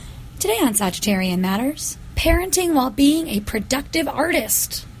Today on Sagittarian Matters, parenting while being a productive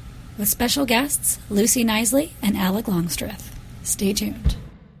artist, with special guests Lucy Knisley and Alec Longstreth. Stay tuned.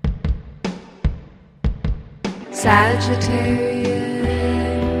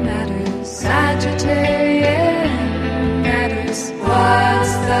 Sagittarian Matters, Sagittarian Matters,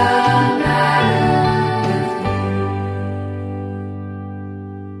 what's the matter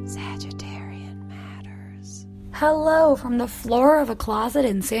with you? Sagittarian Matters. Hello from the floor of a closet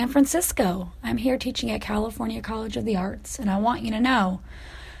in San Francisco. I'm here teaching at California College of the Arts, and I want you to know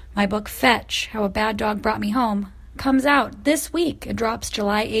my book Fetch, How a Bad Dog Brought Me Home, comes out this week. It drops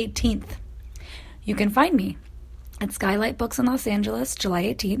July 18th. You can find me at Skylight Books in Los Angeles, July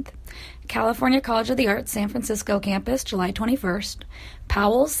 18th, California College of the Arts, San Francisco campus, July 21st,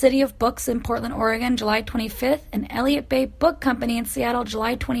 Powell's City of Books in Portland, Oregon, July 25th, and Elliott Bay Book Company in Seattle,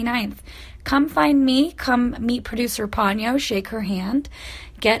 July 29th. Come find me, come meet producer Ponyo, shake her hand,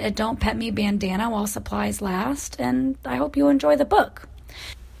 get a Don't Pet Me bandana while supplies last, and I hope you enjoy the book.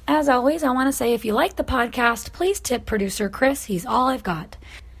 As always, I want to say if you like the podcast, please tip producer Chris. He's all I've got.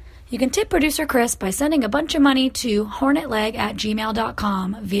 You can tip producer Chris by sending a bunch of money to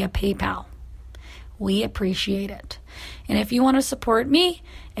hornetleg@gmail.com via PayPal. We appreciate it. And if you want to support me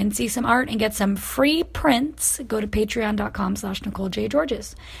and see some art and get some free prints, go to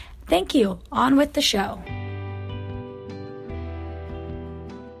patreon.com/NicoleJGeorges. Thank you. On with the show.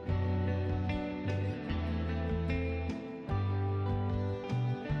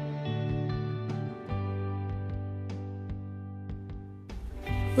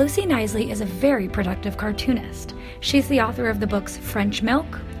 Lucy Knisley is a very productive cartoonist. She's the author of the books French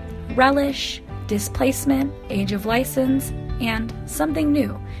Milk, Relish, Displacement, Age of License, and Something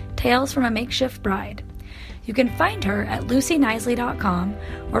New, Tales from a Makeshift Bride. You can find her at lucyknisley.com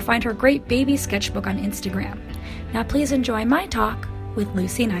or find her great baby sketchbook on Instagram. Now please enjoy my talk with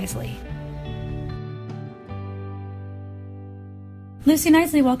Lucy Knisley. Lucy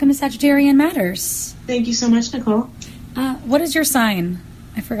Knisley, welcome to Sagittarian Matters. Thank you so much, Nicole. What is your sign?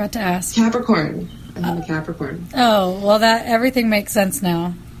 I forgot to ask. Capricorn. I'm a Capricorn. Oh, well, that everything makes sense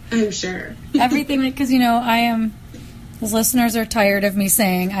now. I'm sure. Everything, because, I am, as listeners are tired of me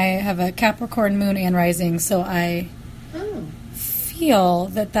saying, I have a Capricorn moon and rising, so I feel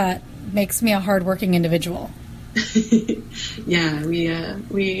that makes me a hardworking individual. Yeah, we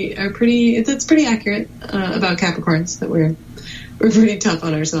are pretty, it's pretty accurate about Capricorns, that we're pretty tough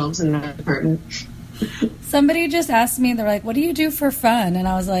on ourselves in that department. Somebody just asked me, they're like, what do you do for fun? And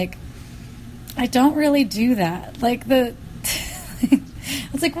I was like, I don't really do that. Like I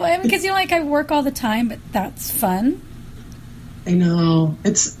was like, well, because I work all the time, but that's fun. I know.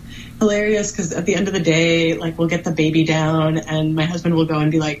 It's hilarious because at the end of the day, we'll get the baby down and my husband will go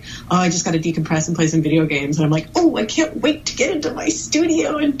and be like, oh, I just got to decompress and play some video games. And I'm like, oh, I can't wait to get into my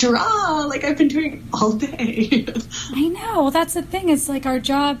studio and draw like I've been doing all day. I know. Well, that's the thing. It's like our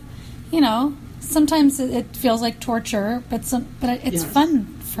job, sometimes it feels like torture, but it's fun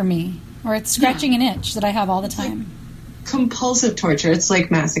for me. Or it's scratching an itch that I have all the time. Compulsive torture. It's like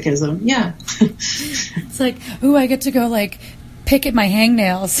masochism. Yeah. It's like, ooh, I get to go pick at my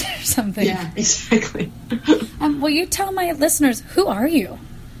hangnails or something. Yeah, exactly. Will you tell my listeners, who are you?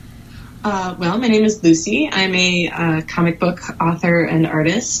 Well, my name is Lucy. I'm a comic book author and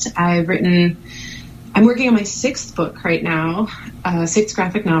artist. I'm working on my sixth book right now, sixth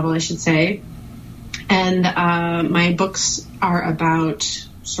graphic novel, I should say. And my books are about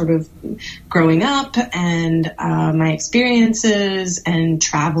sort of growing up and my experiences and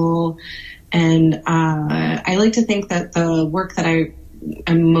travel. And I like to think that the work that I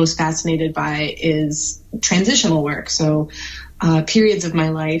am most fascinated by is transitional work. So periods of my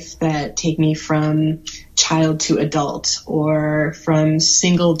life that take me from child to adult or from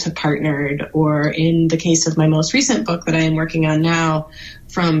single to partnered, or in the case of my most recent book that I am working on now,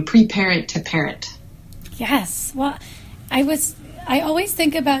 from pre-parent to parent. Yes. Well, I always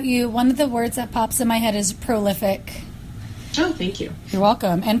think about you. One of the words that pops in my head is prolific. Oh, thank you. You're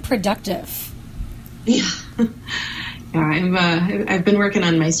welcome. And productive. Yeah. Yeah, I've been working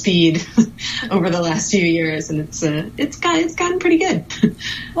on my speed over the last few years, and it's gotten pretty good.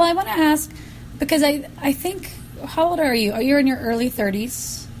 Well, I want to ask, because I think, how old are you? You're in your early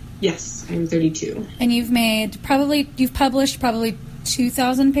 30s? Yes, I'm 32. And you've published probably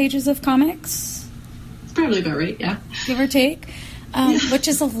 2,000 pages of comics? Probably about right, yeah. Give or take, which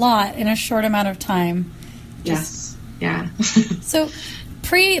is a lot in a short amount of time. Yes, yeah. So,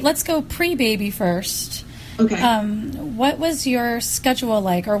 let's go pre-baby first. Okay. What was your schedule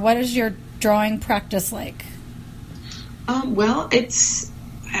like, or what is your drawing practice like? Well, it's,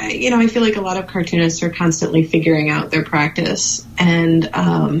 I feel like a lot of cartoonists are constantly figuring out their practice, and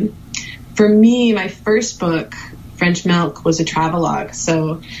for me, my first book, French Milk, was a travelogue.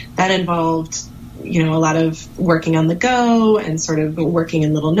 So that involved, a lot of working on the go and sort of working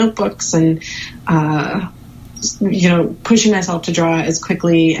in little notebooks and, pushing myself to draw as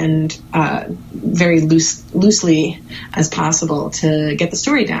quickly and very loosely as possible to get the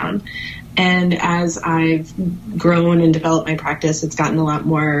story down. And as I've grown and developed my practice, it's gotten a lot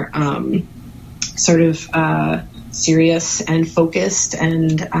more serious and focused.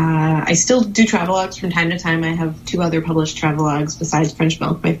 And I still do travelogues from time to time. I have 2 other published travelogues besides French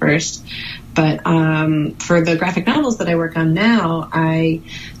Milk, my first. But for the graphic novels that I work on now, I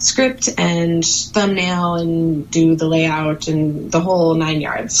script and thumbnail and do the layout and the whole 9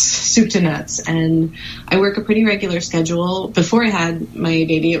 yards, soup to nuts. And I work a pretty regular schedule. Before I had my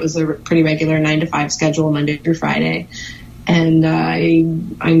baby, it was a pretty regular 9 to 5 schedule, Monday through Friday. And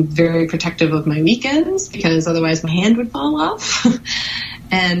I'm very protective of my weekends because otherwise my hand would fall off.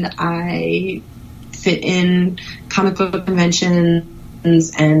 And I fit in comic book conventions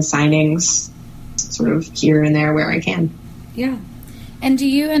and signings sort of here and there where I can. Yeah. And do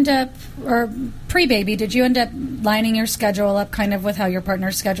you end up, or pre-baby, did you end up lining your schedule up kind of with how your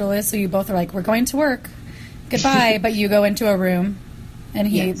partner's schedule is? So you both are like, we're going to work, goodbye, but you go into a room and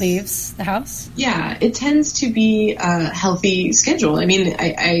he leaves the house? Yeah, it tends to be a healthy schedule. I mean,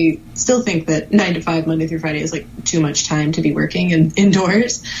 I still think that 9 to 5, Monday through Friday is like too much time to be working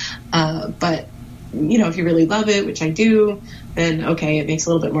indoors. But, if you really love it, which I do, then okay, it makes a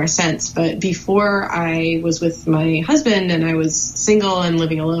little bit more sense. But before I was with my husband and I was single and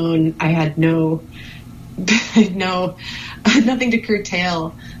living alone, I had nothing to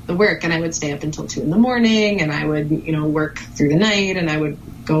curtail the work, and I would stay up until 2 a.m. and I would, work through the night, and I would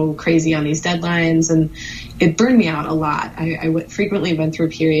go crazy on these deadlines, and it burned me out a lot. I frequently went through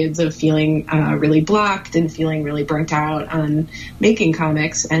periods of feeling really blocked and feeling really burnt out on making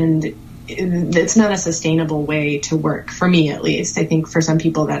comics, and it's not a sustainable way to work, for me at least. I think for some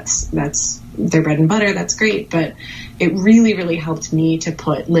people that's their bread and butter, that's great, but it really, really helped me to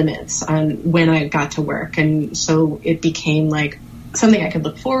put limits on when I got to work, and so it became like something I could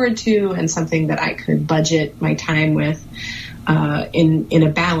look forward to and something that I could budget my time with in a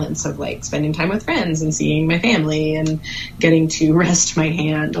balance of like spending time with friends and seeing my family and getting to rest my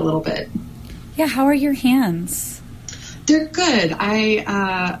hand a little bit. Yeah, how are your hands? They're good.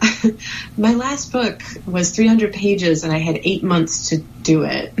 My last book was 300 pages and I had 8 months to do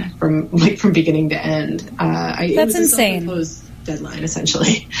it from beginning to end. That's insane. It was a self-imposed deadline,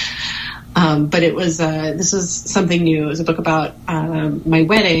 essentially. But this was something new. It was a book about my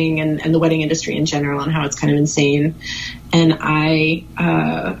wedding and the wedding industry in general and how it's kind of insane. And my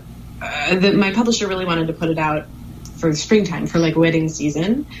publisher really wanted to put it out for springtime, for like wedding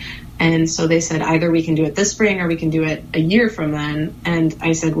season. And so they said, either we can do it this spring or we can do it a year from then. And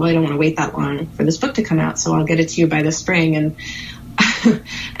I said, well, I don't want to wait that long for this book to come out, so I'll get it to you by the spring. And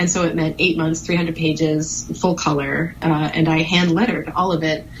and so it meant 8 months, 300 pages, full color, and I hand lettered all of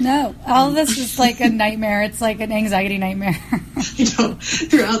it. No, all of this is like a nightmare. It's like an anxiety nightmare.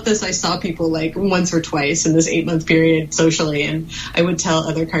 Throughout this, I saw people like once or twice in this 8 month period socially, and I would tell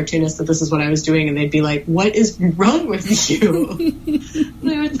other cartoonists that this is what I was doing, and they'd be like, "What is wrong with you?"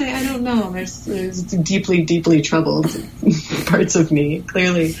 And I would say, "I don't know. There's deeply, deeply troubled parts of me,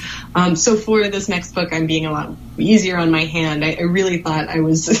 clearly." So for this next book, I'm being a lot easier on my hand. I really thought I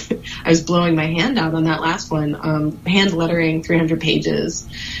was blowing my hand out on that last one. Hand lettering 300 pages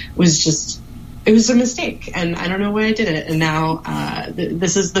was it was a mistake, and I don't know why I did it. And now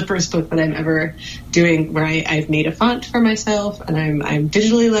this is the first book that I'm ever doing where I've made a font for myself, and I'm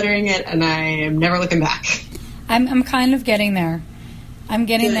digitally lettering it, and I am never looking back. I'm kind of getting there. I'm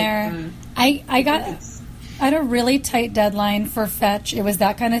getting there. I had a really tight deadline for Fetch. It was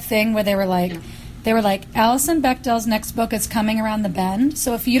that kind of thing where they were like, Alison Bechdel's next book is coming around the bend,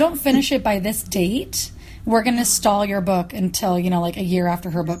 so if you don't finish it by this date, we're going to stall your book until, like a year after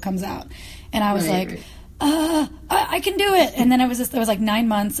her book comes out. And I was I can do it. And then there was like 9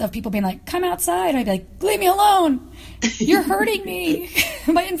 months of people being like, come outside. I'd be like, leave me alone. You're hurting me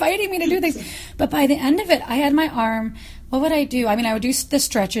by inviting me to do things. But by the end of it, I had my arm. What would I do? I mean, I would do the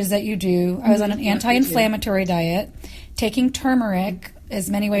stretches that you do. I was on an anti-inflammatory diet, taking turmeric as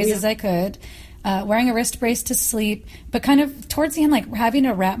many ways as I could. Wearing a wrist brace to sleep, but kind of towards the end, like having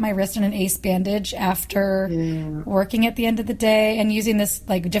to wrap my wrist in an ace bandage after working at the end of the day, and using this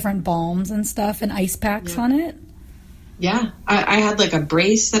like different balms and stuff and ice packs on it. Yeah, I had like a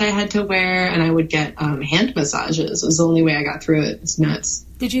brace that I had to wear, and I would get hand massages. It was the only way I got through it. It's nuts.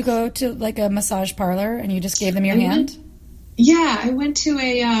 Did you go to like a massage parlor and you just gave them your hand? Yeah, I went to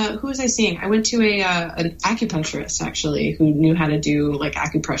who was I seeing? I went to an acupuncturist, actually, who knew how to do, like,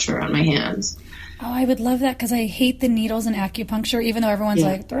 acupressure on my hands. Oh, I would love that because I hate the needles in acupuncture, even though everyone's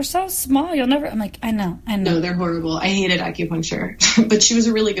like, they're so small, you'll never... I'm like, I know. No, they're horrible. I hated acupuncture, but she was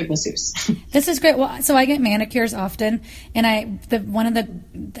a really good masseuse. This is great. Well, so I get manicures often, and one of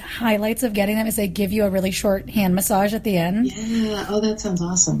the highlights of getting them is they give you a really short hand massage at the end. Yeah, oh, that sounds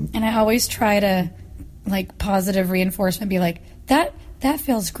awesome. And I always try to, like, positive reinforcement, be like, that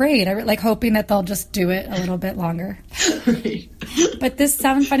feels great. I like hoping that they'll just do it a little bit longer. Right. But this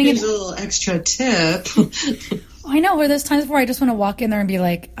sounds funny. Here's a little extra tip. I know, or there's times where I just want to walk in there and be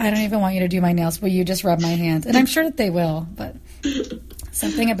like, I don't even want you to do my nails. Will you just rub my hands? And I'm sure that they will, but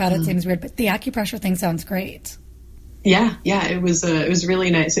something about it seems weird. But the acupressure thing sounds great. Yeah, it was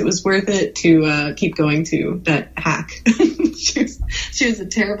really nice. It was worth it to keep going to that hack. She was a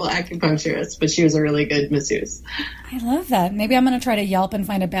terrible acupuncturist, but she was a really good masseuse. I love that. Maybe I'm going to try to Yelp and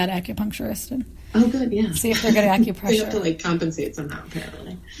find a bad acupuncturist and good, yeah. see if they're good at acupressure. They have to, like, compensate somehow,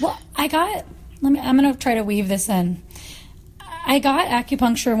 apparently. Well, I'm going to try to weave this in. I got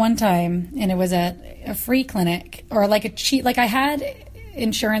acupuncture one time, and it was at a free clinic, or like a cheap, like I had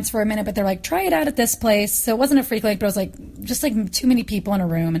insurance for a minute, but they're like, try it out at this place. So it wasn't a free clinic, but it was like just like too many people in a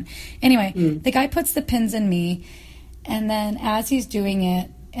room. And anyway, the guy puts the pins in me, and then as he's doing it,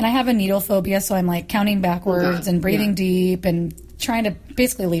 and I have a needle phobia, so I'm like counting backwards and breathing deep and trying to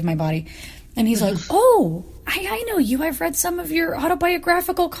basically leave my body. And he's like, oh, I know you. I've read some of your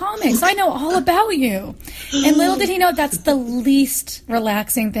autobiographical comics. I know all about you. And little did he know that's the least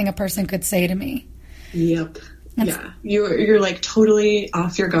relaxing thing a person could say to me. Yep. Yeah, you're like totally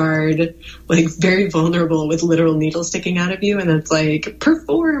off your guard, like very vulnerable with literal needles sticking out of you, and it's like,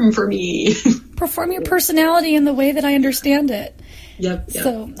 perform for me. Perform your personality in the way that I understand it. Yep.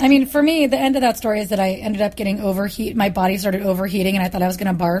 So, I mean, for me, the end of that story is that I ended up getting overheat. My body started overheating, and I thought I was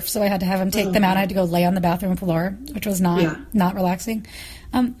going to barf, so I had to have him take them out. I had to go lay on the bathroom floor, which was not relaxing.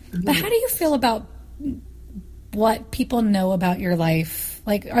 But how do you feel about what people know about your life?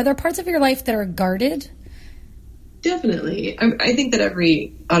 Like, are there parts of your life that are guarded? Definitely. I think that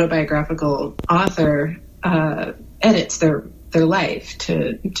every autobiographical author edits their life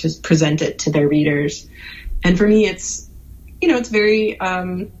to present it to their readers. And for me, it's very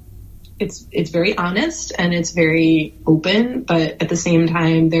it's very honest and it's very open, but at the same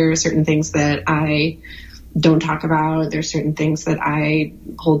time, there are certain things that I don't talk about. There's certain things that I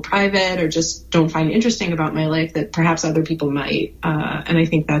hold private or just don't find interesting about my life that perhaps other people might. And I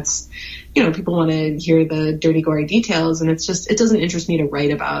think that's, people want to hear the dirty, gory details, and it doesn't interest me to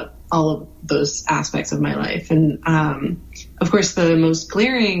write about all of those aspects of my life. And, of course, the most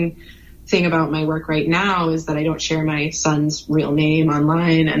glaring thing about my work right now is that I don't share my son's real name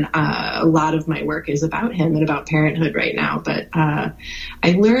online, and a lot of my work is about him and about parenthood right now. But I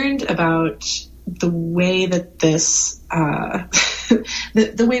learned about the way that this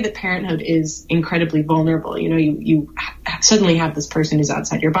the way that parenthood is incredibly vulnerable. You suddenly have this person who's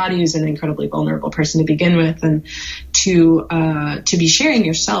outside your body, who's an incredibly vulnerable person to begin with, and to be sharing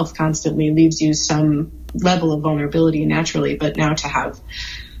yourself constantly leaves you some level of vulnerability naturally. But now to have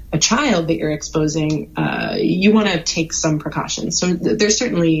a child that you're exposing, you want to take some precautions. So there's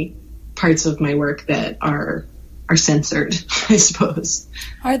certainly parts of my work that are censored, I suppose.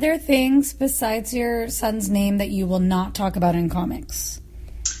 Are there things besides your son's name that you will not talk about in comics?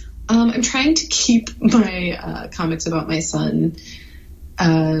 I'm trying to keep my comics about my son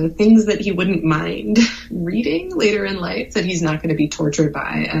things that he wouldn't mind reading later in life, that he's not going to be tortured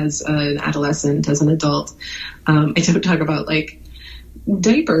by as an adolescent, as an adult. I don't talk about, like,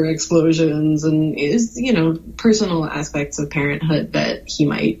 diaper explosions and personal aspects of parenthood that he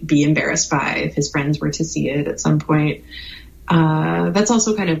might be embarrassed by if his friends were to see it at some point. That's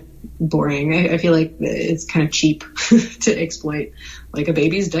also kind of boring. I feel like it's kind of cheap to exploit, like, a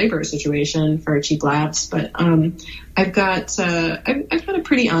baby's diaper situation for cheap laughs. But I've got a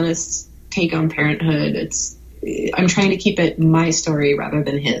pretty honest take on parenthood. I'm trying to keep it my story rather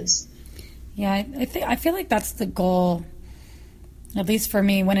than his. Yeah, I feel like that's the goal. At least for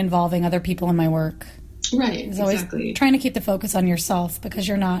me, when involving other people in my work. Right, is always exactly. Trying to keep the focus on yourself, because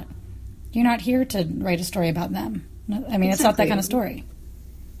you're not here to write a story about them. I mean, exactly. It's not that kind of story.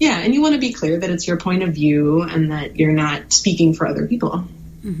 Yeah, and you want to be clear that it's your point of view and that you're not speaking for other people.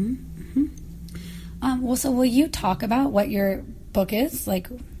 Mm-hmm. Mm-hmm. So will you talk about what your book is?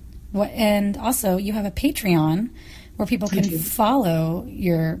 And also, you have a Patreon where people can follow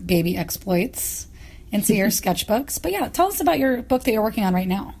your baby exploits and see your sketchbooks. But yeah, tell us about your book that you're working on right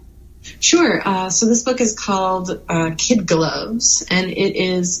now. Sure. So this book is called Kid Gloves, and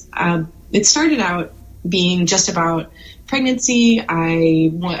it started out being just about pregnancy. I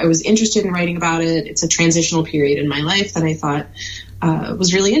was interested in writing about it. It's a transitional period in my life that I thought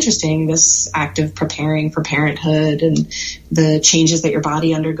was really interesting, this act of preparing for parenthood and the changes that your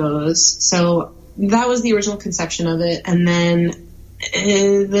body undergoes. So that was the original conception of it. And then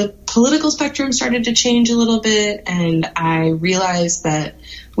the political spectrum started to change a little bit, and I realized that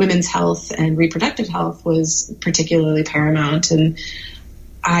women's health and reproductive health was particularly paramount. And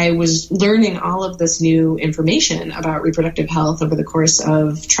I was learning all of this new information about reproductive health over the course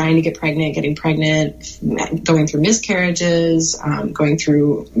of trying to get pregnant, getting pregnant, going through miscarriages, going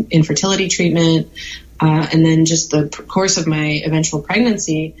through infertility treatment, and then just the course of my eventual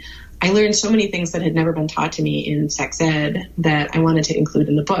pregnancy. I learned so many things that had never been taught to me in sex ed that I wanted to include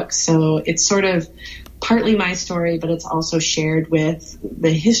in the book. So it's sort of partly my story, but it's also shared with the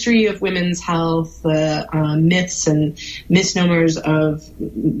history of women's health, the myths and misnomers of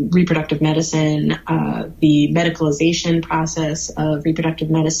reproductive medicine, the medicalization process of reproductive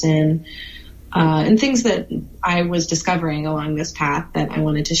medicine, and things that I was discovering along this path that I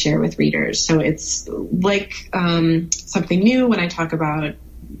wanted to share with readers. So it's like something new when I talk about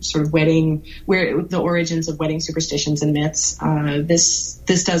sort of where the origins of wedding superstitions and myths. This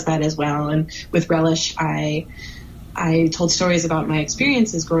does that as well. And with Relish, I told stories about my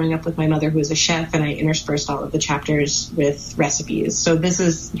experiences growing up with my mother, who was a chef, and I interspersed all of the chapters with recipes. So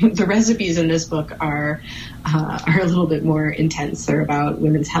the recipes in this book are a little bit more intense. They're about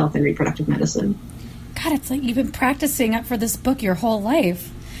women's health and reproductive medicine. God, it's like you've been practicing up for this book your whole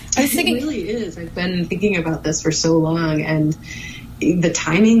life. I was thinking, it really is. I've been thinking about this for so long, and the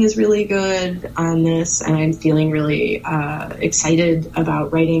timing is really good on this, and I'm feeling really excited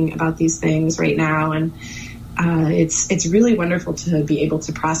about writing about these things right now. And it's really wonderful to be able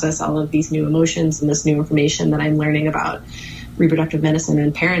to process all of these new emotions and this new information that I'm learning about reproductive medicine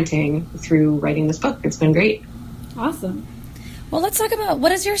and parenting through writing this book. It's been great. Awesome. Well, let's talk about, what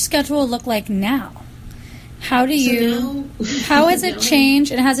does your schedule look like now? How has it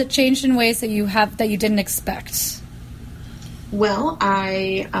changed, and has it changed in ways that you didn't expect? Well,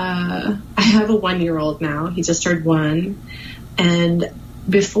 I have a 1-year-old now. He just turned 1. And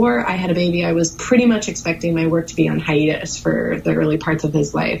before I had a baby, I was pretty much expecting my work to be on hiatus for the early parts of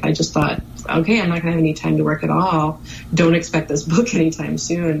his life. I just thought, okay, I'm not going to have any time to work at all. Don't expect this book anytime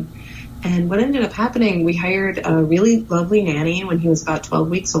soon. And what ended up happening, we hired a really lovely nanny when he was about 12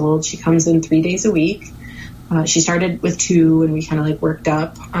 weeks old. She comes in 3 days a week. She started with 2, and we kind of like worked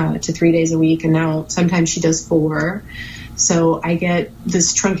up to 3 days a week. And now sometimes she does 4. So I get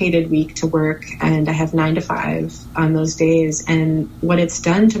this truncated week to work, and I have 9 to 5 on those days. And what it's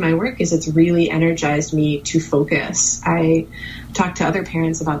done to my work is it's really energized me to focus. I talk to other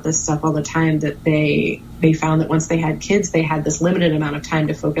parents about this stuff all the time, that they found that once they had kids, they had this limited amount of time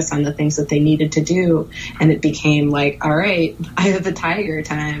to focus on the things that they needed to do. And it became like, all right, I have the tiger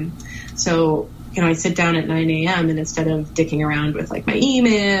time. So I sit down at 9 a.m. and instead of dicking around with like my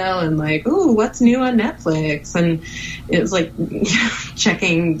email and like, ooh, what's new on Netflix? And it was like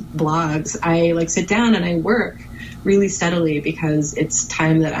checking blogs. I like sit down and I work really steadily, because it's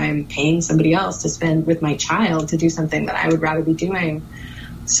time that I'm paying somebody else to spend with my child to do something that I would rather be doing.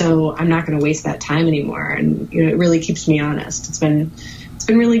 So I'm not going to waste that time anymore. And, it really keeps me honest. It's been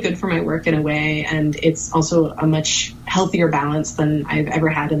really good for my work in a way, and it's also a much healthier balance than I've ever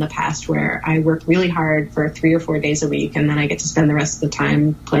had in the past, where I work really hard for 3 or 4 days a week, and then I get to spend the rest of the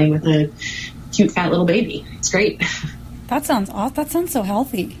time playing with a cute fat little baby. It's great. That sounds awesome. That sounds so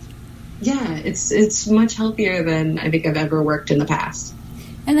healthy. Yeah, it's much healthier than I think I've ever worked in the past.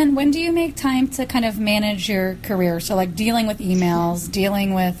 And then when do you make time to kind of manage your career? So like dealing with emails,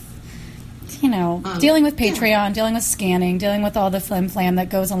 dealing with Patreon, yeah. Dealing with scanning, dealing with all the flim-flam that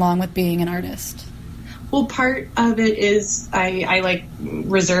goes along with being an artist. Well, part of it is I like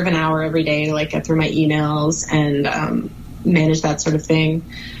reserve an hour every day to like get through my emails and manage that sort of thing.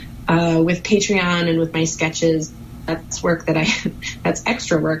 With Patreon and with my sketches, that's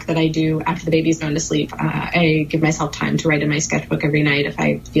extra work that I do after the baby's gone to sleep. I give myself time to write in my sketchbook every night if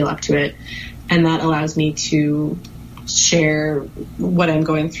I feel up to it. And that allows me to share what I'm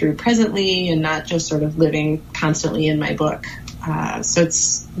going through presently and not just sort of living constantly in my book. So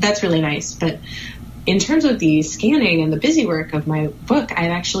that's really nice. But in terms of the scanning and the busy work of my book,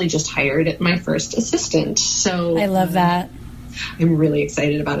 I've actually just hired my first assistant. So I love that. I'm really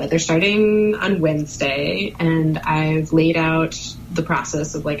excited about it. They're starting on Wednesday, and I've laid out the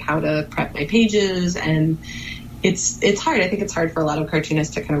process of like how to prep my pages, and it's hard. I think it's hard for a lot of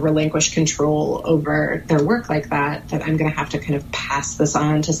cartoonists to kind of relinquish control over their work like that I'm going to have to kind of pass this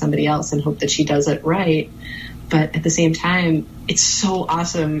on to somebody else and hope that she does it right. But at the same time, it's so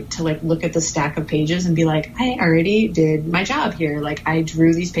awesome to like look at the stack of pages and be like, I already did my job here. Like I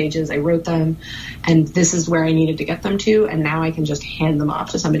drew these pages, I wrote them, and this is where I needed to get them to. And now I can just hand them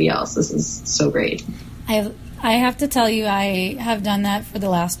off to somebody else. This is so great. I have to tell you, I have done that for the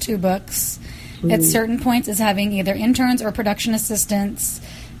last 2 books. At certain points is having either interns or production assistants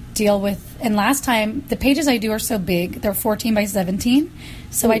deal with, and last time, the pages I do are so big, they're 14 by 17,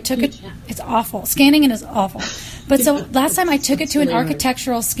 so I took it, it's awful. Scanning it is awful. But so last time I took it to an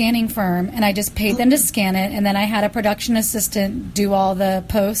architectural scanning firm, and I just paid them to scan it, and then I had a production assistant do all the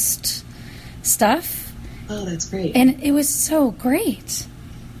post stuff. Oh, that's great. And it was so great.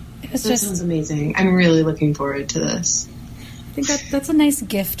 It was that sounds amazing. I'm really looking forward to this. I think that's a nice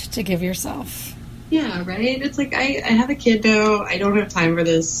gift to give yourself. Yeah, right? It's like, I have a kid now, I don't have time for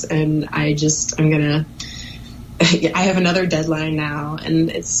this, and I have another deadline now, and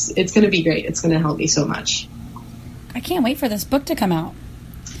it's going to be great. It's going to help me so much. I can't wait for this book to come out.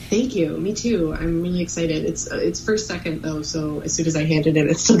 Thank you. Me too. I'm really excited. It's 1st second, though, so as soon as I hand it in,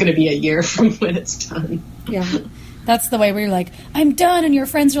 it's still going to be a year from when it's done. Yeah. That's the way where you're like, I'm done, and your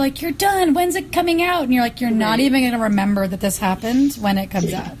friends are like, you're done, when's it coming out? And you're like, you're not even going to remember that this happened when it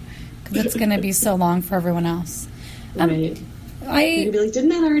comes out. Because it's going to be so long for everyone else. Right. You're going to be like, didn't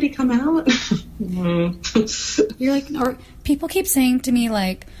that already come out? You're like, or people keep saying to me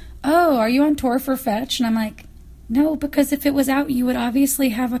like, oh, are you on tour for Fetch? And I'm like, no, because if it was out, you would obviously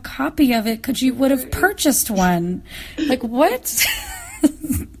have a copy of it because you would have purchased one. Like, what?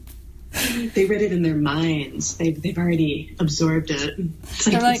 They read it in their minds. They've already absorbed it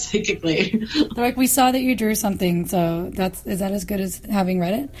psychically. They're like, we saw that you drew something, so is that as good as having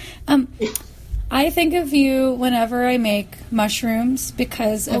read it? I think of you whenever I make mushrooms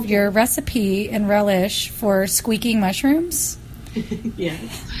because of your recipe and relish for squeaking mushrooms.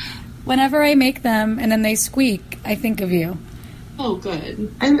 Yes. Whenever I make them and then they squeak, I think of you. Oh,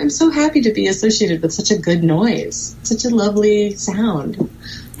 good. I'm so happy to be associated with such a good noise. Such a lovely sound.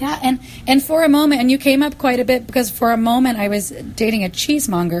 Yeah, and for a moment, and you came up quite a bit because for a moment I was dating a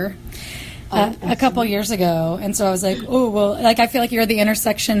cheesemonger a couple years ago, and so I was like, oh, well, like I feel like you're the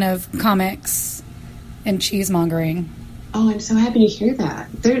intersection of comics and cheesemongering. Oh, I'm so happy to hear that.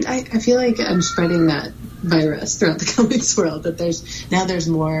 I feel like I'm spreading that virus throughout the comics world, that there's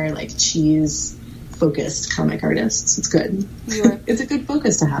more like cheese-focused comic artists. It's good. It's a good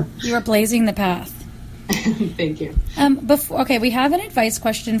focus to have. You are blazing the path. Thank you. We have an advice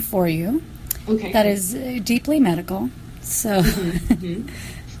question for you. Okay. That is deeply medical. So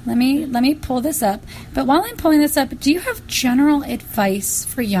let me pull this up. But while I'm pulling this up, do you have general advice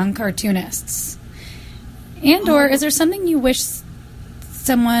for young cartoonists? And or is there something you wish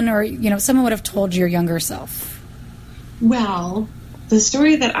someone would have told your younger self? Well, the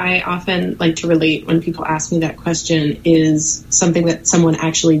story that I often like to relate when people ask me that question is something that someone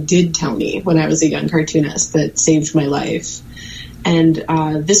actually did tell me when I was a young cartoonist that saved my life. And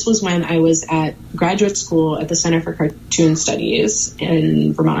this was when I was at graduate school at the Center for Cartoon Studies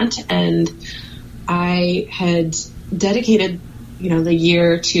in Vermont. And I had dedicated, the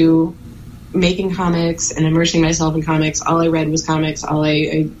year to making comics and immersing myself in comics. All I read was comics. All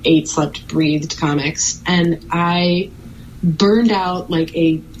I ate, slept, breathed comics. And I burned out like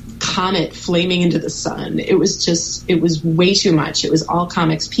a comet flaming into the sun. It was way too much. It was all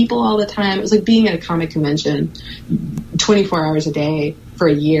comics people all the time. It was like being at a comic convention 24 hours a day for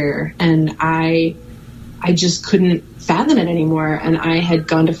a year. And I just couldn't fathom it anymore. And I had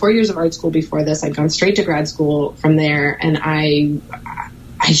gone to 4 years of art school before this. I'd gone straight to grad school from there. And I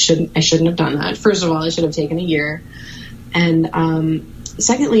shouldn't have done that. First of all, I should have taken a year. And,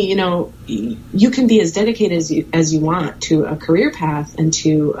 secondly, you can be as dedicated as you want to a career path and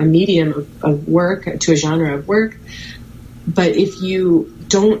to a medium of work, to a genre of work. But if you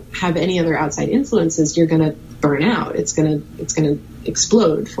don't have any other outside influences, you're going to burn out. It's going to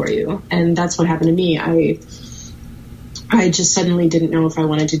explode for you. And that's what happened to me. I just suddenly didn't know if I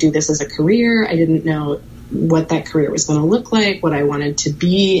wanted to do this as a career. I didn't know what that career was going to look like, what I wanted to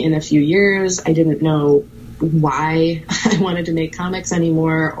be in a few years. I didn't know why I wanted to make comics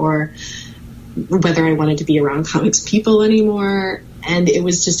anymore, or whether I wanted to be around comics people anymore. And it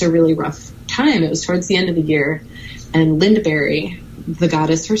was just a really rough time. It was towards the end of the year, and Linda Berry, the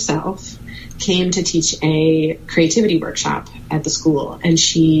goddess herself, came to teach a creativity workshop at the school. And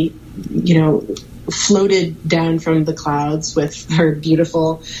she, floated down from the clouds with her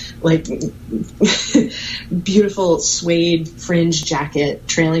beautiful suede fringe jacket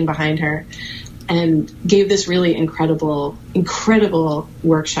trailing behind her. and gave this really incredible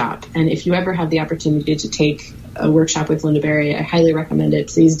workshop. And if you ever have the opportunity to take a workshop with Lynda Barry, I highly recommend it.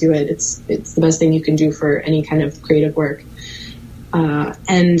 Please do it. It's the best thing you can do for any kind of creative work.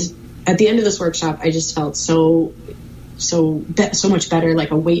 And at the end of this workshop, I just felt so much better,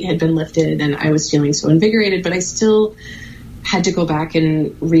 like a weight had been lifted, and I was feeling so invigorated, but I still had to go back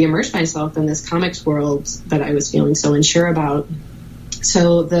and re-immerse myself in this comics world that I was feeling so unsure about.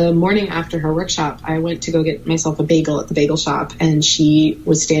 So the morning after her workshop, I went to go get myself a bagel at the bagel shop, and she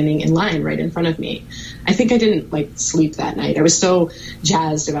was standing in line right in front of me. I think I didn't sleep that night. I was so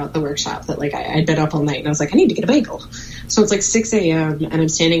jazzed about the workshop that I'd been up all night, and I was like, I need to get a bagel. So it's 6 a.m. and I'm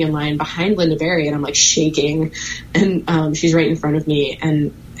standing in line behind Lynda Barry, and I'm shaking, and she's right in front of me,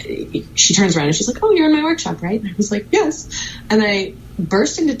 and she turns around and she's like, oh, you're in my workshop, right? And I was like, yes. And I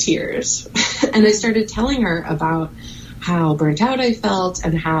burst into tears and I started telling her about how burnt out I felt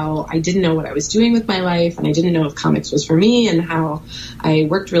and how I didn't know what I was doing with my life, and I didn't know if comics was for me, and how I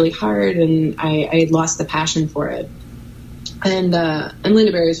worked really hard and I had lost the passion for it. And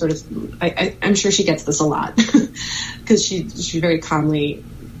Lynda Barry I'm sure she gets this a lot because she very calmly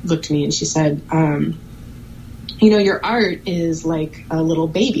looked at me and she said, your art is like a little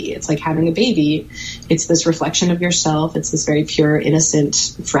baby. It's like having a baby. It's this reflection of yourself. It's this very pure, innocent,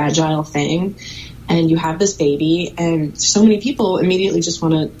 fragile thing. And you have this baby, and so many people immediately just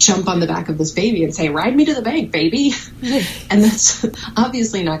want to jump on the back of this baby and say, ride me to the bank, baby. And that's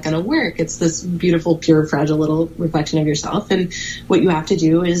obviously not going to work. It's this beautiful, pure, fragile little reflection of yourself. And what you have to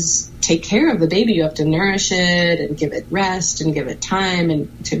do is take care of the baby. You have to nourish it and give it rest and give it time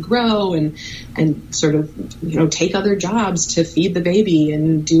and to grow and sort of, take other jobs to feed the baby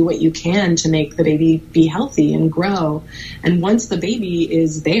and do what you can to make the baby be healthy and grow. And once the baby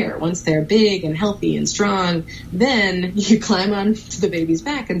is there, once they're big and healthy and strong, then you climb on to the baby's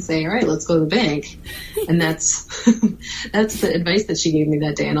back and say, all right, let's go to the bank. And that's the advice that she gave me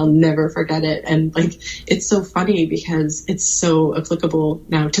that day, and I'll never forget it. And it's so funny because it's so applicable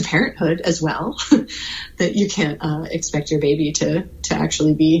now to parenthood as well, that you can't expect your baby to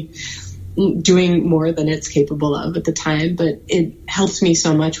actually be doing more than it's capable of at the time. But it helped me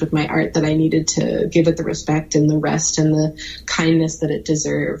so much with my art that I needed to give it the respect and the rest and the kindness that it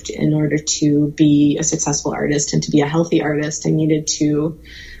deserved in order to be a successful artist and to be a healthy artist. I needed to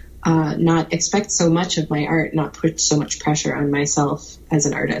not expect so much of my art, not put so much pressure on myself as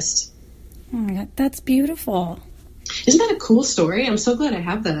an artist. Oh my God, that's beautiful. Isn't that a cool story? I'm so glad I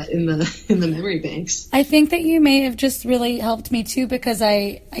have that in the memory banks. I think that you may have just really helped me too, because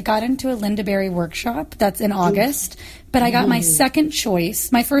I got into a Lynda Barry workshop that's in August, but I got my second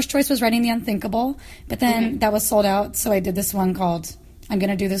choice. My first choice was Writing the Unthinkable, but then that was sold out, so I did this one called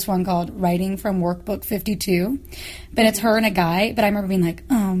Writing from Workbook 52. But it's her and a guy, but I remember being like,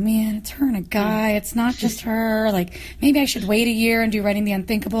 oh man, it's her and a guy. It's not just her. Maybe I should wait a year and do Writing the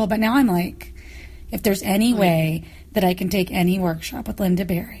Unthinkable. But now I'm like, if there's any way that I can take any workshop with Lynda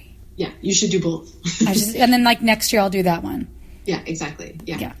Barry. Yeah, you should do both. And then next year I'll do that one. Yeah, exactly.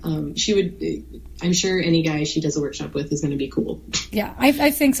 Yeah. She would, I'm sure any guy she does a workshop with is going to be cool. Yeah,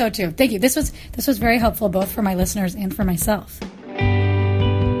 I think so too. Thank you. This was very helpful both for my listeners and for myself.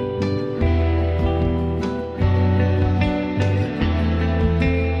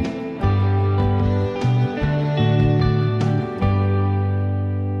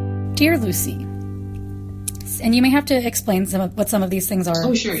 Dear Lucy, and you may have to explain what some of these things are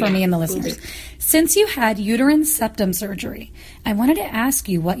me and the listeners. Since you had uterine septum surgery, I wanted to ask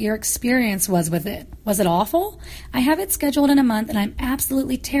you what your experience was with it. Was it awful? I have it scheduled in a month and I'm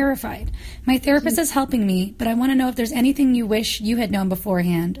absolutely terrified. My therapist is helping me, but I want to know if there's anything you wish you had known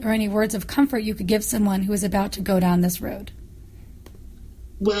beforehand or any words of comfort you could give someone who is about to go down this road.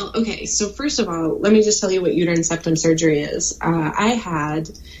 Well, okay, so first of all, let me just tell you what uterine septum surgery is. I had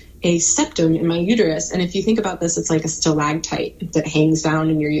a septum in my uterus, and if you think about this, it's like a stalactite that hangs down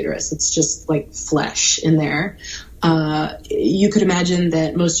in your uterus. It's just like flesh in there. You could imagine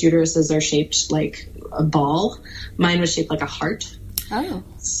that most uteruses are shaped like a ball. Mine was shaped like a heart. Oh.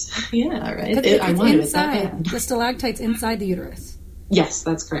 Yeah, right. I wanted inside. The stalactite's inside the uterus. Yes,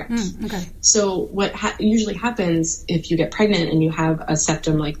 that's correct. Okay. So what usually happens if you get pregnant and you have a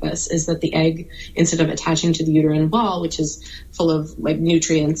septum like this is that the egg, instead of attaching to the uterine wall, which is full of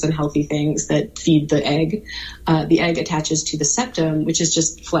nutrients and healthy things that feed the egg attaches to the septum, which is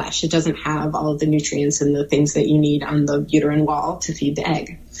just flesh. It doesn't have all of the nutrients and the things that you need on the uterine wall to feed the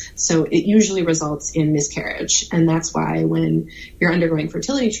egg. So it usually results in miscarriage. And that's why when you're undergoing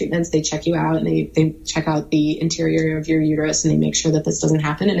fertility treatments, they check you out and they check out the interior of your uterus and they make sure that this doesn't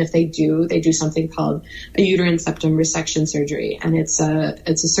happen. And if they do something called a uterine septum resection surgery. And it's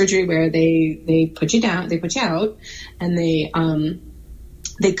a surgery where they put you down, they put you out, and they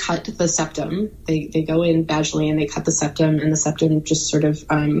cut the septum. They go in vaginally and they cut the septum, and the septum just sort of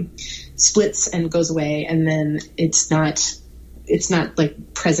splits and goes away, and then it's not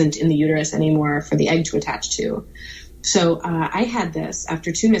like present in the uterus anymore for the egg to attach to. So I had this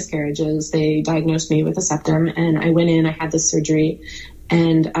after 2 miscarriages. They diagnosed me with a septum, and I went in. I had this surgery,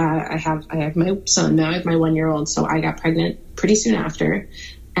 and I have my son now. I have my 1-year-old, so I got pregnant pretty soon after.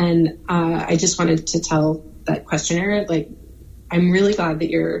 And I just wanted to tell that questioner, like, I'm really glad that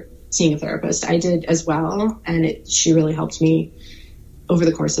you're seeing a therapist. I did as well, and she really helped me over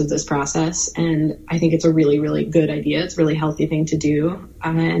the course of this process. And I think it's a really, really good idea. It's a really healthy thing to do.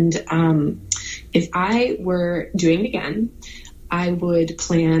 And if I were doing it again, I would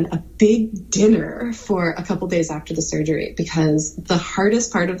plan a big dinner for a couple days after the surgery, because the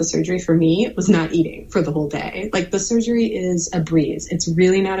hardest part of the surgery for me was not eating for the whole day. Like, the surgery is a breeze. It's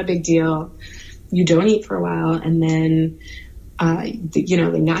really not a big deal. You don't eat for a while, and then they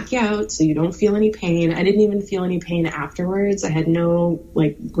knock you out so you don't feel any pain. I didn't even feel any pain afterwards. I had no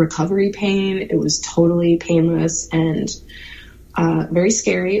recovery pain. It was totally painless and very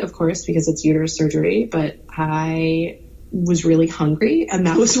scary, of course, because it's uterus surgery, but I was really hungry, and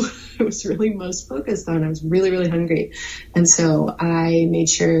that was what I was really most focused on. I was really, really hungry. And so I made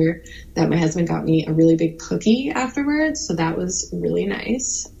sure that my husband got me a really big cookie afterwards. So that was really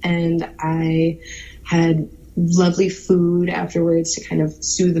nice. And I had lovely food afterwards to kind of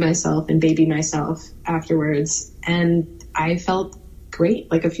soothe myself and baby myself afterwards. And I felt great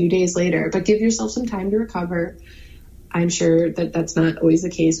like a few days later, but give yourself some time to recover. I'm sure that that's not always the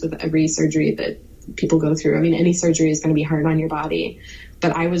case with every surgery that people go through. I mean, any surgery is going to be hard on your body,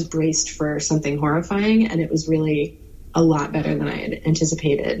 but I was braced for something horrifying, and it was really a lot better than I had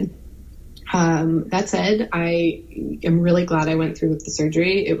anticipated. That said, I am really glad I went through with the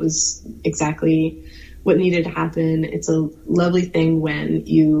surgery. It was exactly what needed to happen. It's a lovely thing when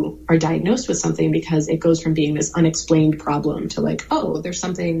you are diagnosed with something, because it goes from being this unexplained problem to like, oh, there's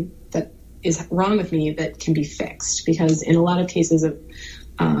something that is wrong with me that can be fixed. Because in a lot of cases of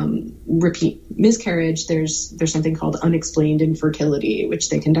repeat miscarriage, there's something called unexplained infertility, which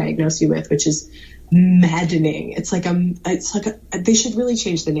they can diagnose you with, which is maddening. It's like they should really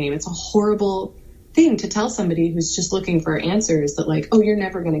change the name. It's a horrible thing to tell somebody who's just looking for answers, that like, oh, you're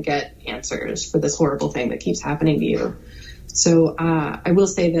never going to get answers for this horrible thing that keeps happening to you. So I will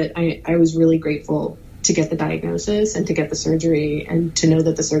say that I was really grateful to get the diagnosis and to get the surgery, and to know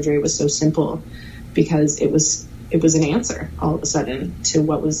that the surgery was so simple, because it was an answer all of a sudden to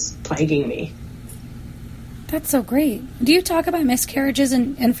what was plaguing me. That's so great. Do you talk about miscarriages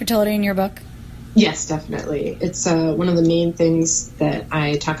and infertility in your book? Yes, definitely. It's one of the main things that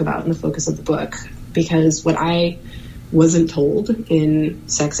I talk about in the focus of the book, because what I wasn't told in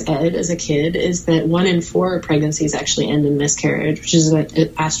sex ed as a kid is that 1 in 4 pregnancies actually end in miscarriage, which is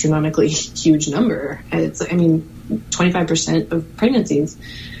an astronomically huge number. It's, 25% of pregnancies.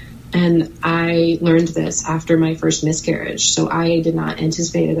 And I learned this after my first miscarriage, so I did not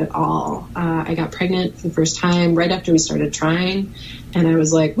anticipate it at all. I got pregnant for the first time right after we started trying, and I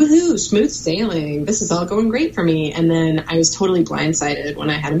was like, woohoo, smooth sailing. This is all going great for me. And then I was totally blindsided when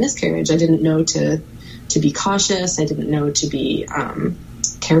I had a miscarriage. I didn't know to be cautious. I didn't know to be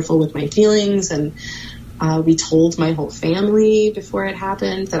careful with my feelings. And we told my whole family before it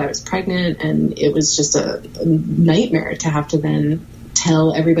happened that I was pregnant, and it was just a nightmare to have to then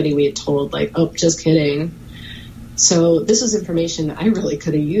tell everybody we had told, like, oh, just kidding. So this was information that I really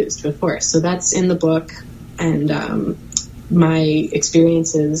could have used before. So that's in the book, and my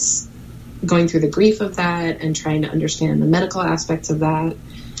experiences going through the grief of that and trying to understand the medical aspects of that,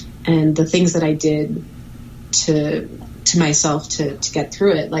 and the things that I did to myself to get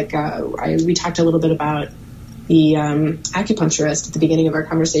through it. Like we talked a little bit about the acupuncturist at the beginning of our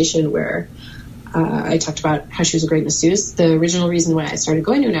conversation, where I talked about how she was a great masseuse. The original reason why I started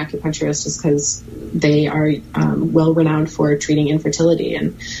going to an acupuncturist is because they are well renowned for treating infertility.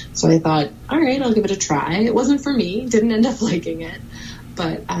 And so I thought, all right, I'll give it a try. It wasn't for me, didn't end up liking it.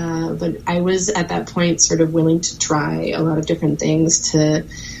 But I was at that point sort of willing to try a lot of different things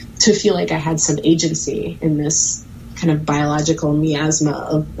to feel like I had some agency in this kind of biological miasma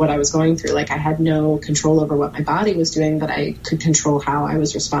of what I was going through. Like, I had no control over what my body was doing, but I could control how I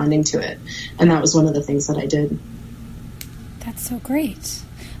was responding to it. And that was one of the things that I did. That's so great.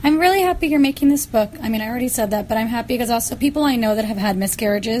 I'm really happy you're making this book. I mean, I already said that, but I'm happy because also people I know that have had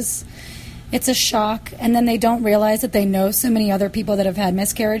miscarriages, it's a shock, and then they don't realize that they know so many other people that have had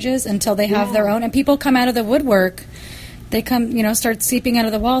miscarriages until they have their own. And people come out of the woodwork. They come, start seeping out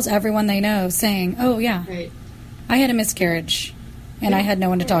of the walls, everyone they know, saying, oh, yeah, Right. I had a miscarriage, and I had no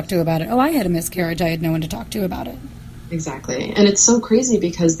one to talk to about it. Oh, I had a miscarriage. I had no one to talk to about it. Exactly. And it's so crazy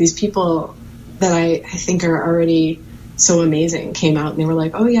because these people that I think are already so amazing came out and they were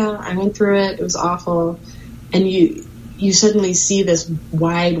like, oh, yeah, I went through it. It was awful. And you suddenly see this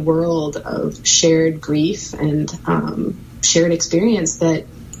wide world of shared grief and shared experience that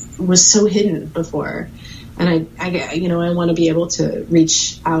was so hidden before. And I want to be able to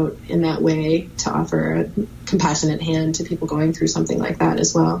reach out in that way to offer a compassionate hand to people going through something like that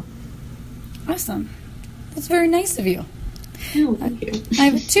as well. Awesome. That's very nice of you. Oh, thank you. I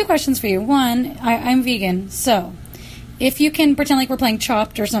have 2 questions for you. One, I'm vegan, so if you can pretend like we're playing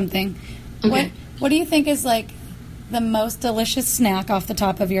Chopped or something, Okay. what do you think is like the most delicious snack off the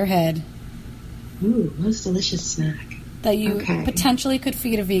top of your head Ooh, most delicious snack. that you Okay. potentially could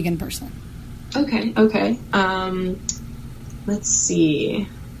feed a vegan person? Okay. Let's see.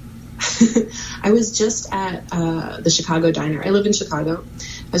 I was just at the Chicago Diner. I live in Chicago.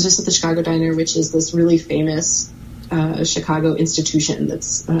 I was just at the Chicago Diner, which is this really famous Chicago institution.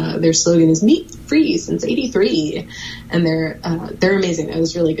 That's their slogan is "Meat Free since '83," and they're amazing. It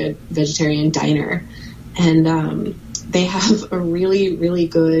was a really good vegetarian diner, and they have a really, really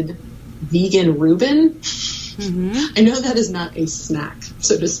good vegan Reuben. Mm-hmm. I know that is not a snack,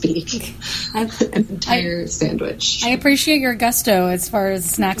 so to speak. An entire sandwich. I appreciate your gusto as far as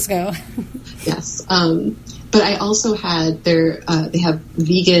snacks go. Yes. But I also had they have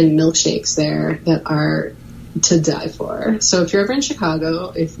vegan milkshakes there that are to die for. So if you're ever in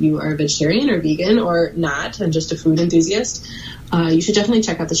Chicago, if you are a vegetarian or vegan or not, and just a food enthusiast, you should definitely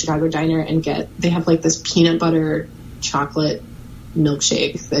check out the Chicago Diner and they have like this peanut butter chocolate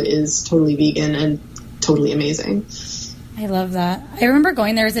milkshake that is totally vegan and totally amazing. I love that. I remember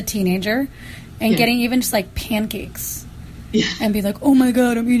going there as a teenager and getting even just like pancakes. Yeah. And be like, oh my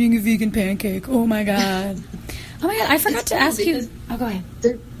God, I'm eating a vegan pancake. Oh my God. Oh my God, I forgot to ask you. Oh, go ahead.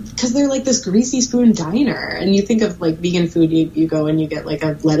 Because they're like this greasy spoon diner, and you think of like vegan food, you go and you get like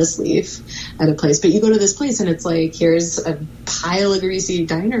a lettuce leaf at a place, but you go to this place and it's like, here's a pile of greasy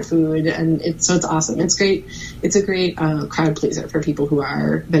diner food, and it's awesome. It's great. It's a great crowd pleaser for people who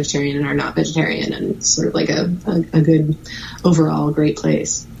are vegetarian and are not vegetarian, and sort of like a good overall great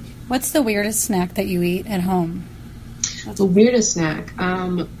place. What's the weirdest snack that you eat at home? The weirdest snack.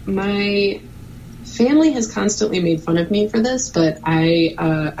 My family has constantly made fun of me for this, but I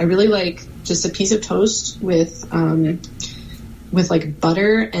really like just a piece of toast with like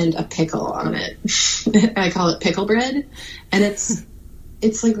butter and a pickle on it. I call it pickle bread, and it's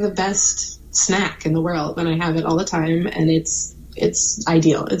like the best snack in the world, and I have it all the time, and it's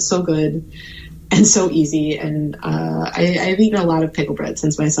ideal. It's so good and so easy, and I've eaten a lot of pickle bread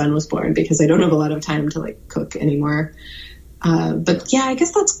since my son was born because I don't have a lot of time to like cook anymore. But yeah, I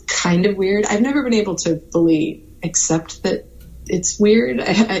guess that's kind of weird. I've never been able to fully accept that it's weird.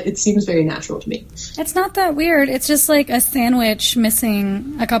 It seems very natural to me. It's not that weird. It's just like a sandwich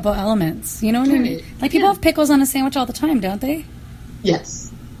missing a couple elements. You know what I mean? Like people have pickles on a sandwich all the time, don't they?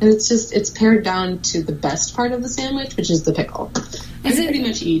 Yes. And it's pared down to the best part of the sandwich, which is the pickle. I pretty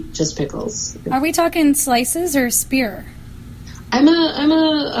much eat just pickles. Are we talking slices or spear? I'm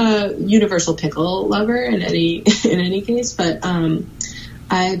a universal pickle lover in any case, but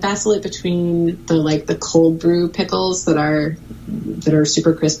I vacillate between the cold brew pickles that are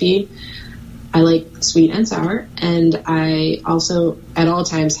super crispy. I like sweet and sour, and I also at all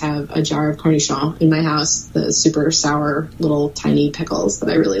times have a jar of cornichon in my house, the super sour little tiny pickles that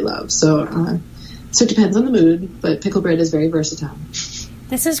I really love. So it depends on the mood, but pickle bread is very versatile.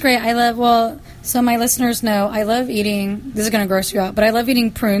 This is great. So my listeners know I love eating, this is going to gross you out, but I love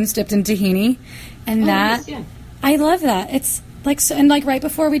eating prunes dipped in tahini. And I love that. It's like, so, and like right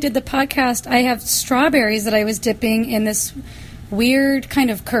before we did the podcast, I have strawberries that I was dipping in this weird kind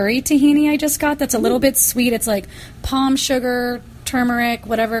of curry tahini I just got that's a little bit sweet. It's like palm sugar, turmeric,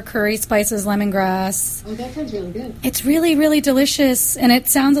 whatever, curry spices, lemongrass. Oh, that sounds really good. It's really, really delicious, and it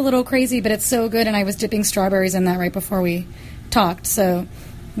sounds a little crazy, but it's so good, and I was dipping strawberries in that right before we talked, so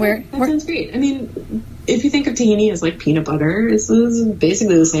that sounds great. I mean, if you think of tahini as like peanut butter, it's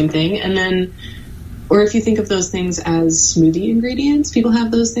basically the same thing, and then, or if you think of those things as smoothie ingredients, people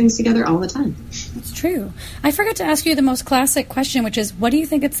have those things together all the time. It's true. I forgot to ask you the most classic question, which is, what do you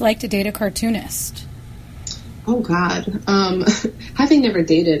think it's like to date a cartoonist? Oh, God. Having never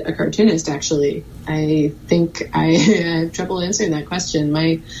dated a cartoonist, actually, I think I have trouble answering that question.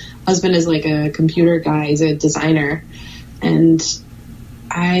 My husband is like a computer guy. He's a designer. And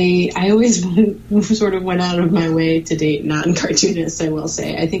I always sort of went out of my way to date non-cartoonists, I will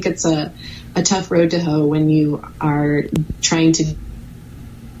say. I think it's a tough road to hoe when you are trying to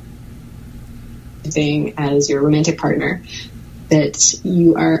thing as your romantic partner, that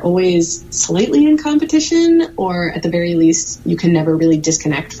you are always slightly in competition, or at the very least, you can never really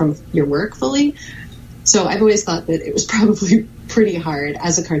disconnect from your work fully. So I've always thought that it was probably pretty hard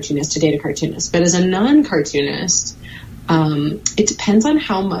as a cartoonist to date a cartoonist. But as a non-cartoonist, it depends on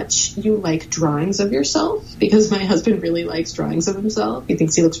how much you like drawings of yourself, because my husband really likes drawings of himself. He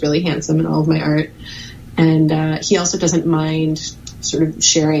thinks he looks really handsome in all of my art. And he also doesn't mind sort of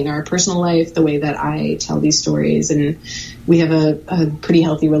sharing our personal life the way that I tell these stories. And we have a pretty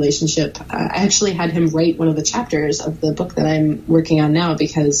healthy relationship. I actually had him write one of the chapters of the book that I'm working on now,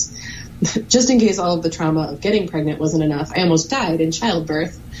 because just in case all of the trauma of getting pregnant wasn't enough, I almost died in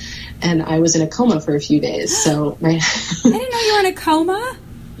childbirth, and I was in a coma for a few days. So I didn't know you were in a coma.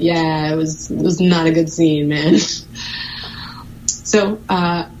 Yeah, it was not a good scene, man. So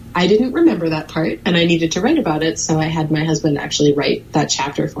I didn't remember that part, and I needed to write about it, so I had my husband actually write that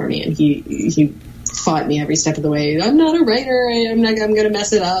chapter for me, and he fought me every step of the way. I'm not a writer. I'm going to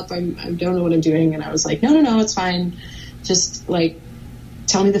mess it up. I don't know what I'm doing. And I was like, no, it's fine. Just like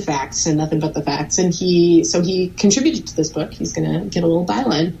tell me the facts and nothing but the facts. And he contributed to this book. He's going to get a little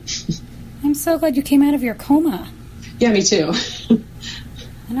byline. I'm so glad you came out of your coma. Yeah, me too.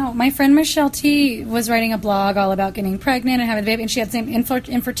 I know. My friend Michelle T was writing a blog all about getting pregnant and having a baby, and she had the same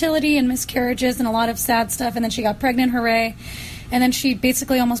infertility and miscarriages and a lot of sad stuff, and then she got pregnant, hooray. And then she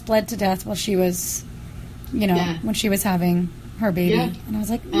basically almost bled to death while she was, when she was having her baby. Yeah. And I was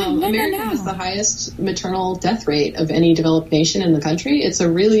like, America has the highest maternal death rate of any developed nation in the country. It's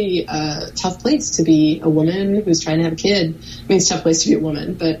a really tough place to be a woman who's trying to have a kid. I mean, it's a tough place to be a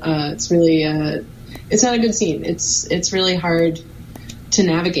woman, but it's really, it's not a good scene. It's really hard to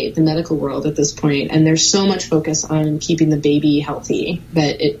navigate the medical world at this point, and there's so much focus on keeping the baby healthy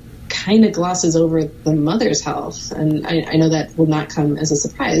that it kind of glosses over the mother's health. And I know that will not come as a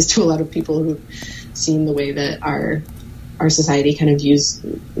surprise to a lot of people who've seen the way that our society kind of views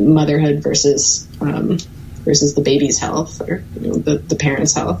motherhood versus the baby's health, or the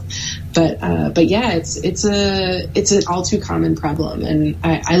parent's health. But yeah, it's an all too common problem. And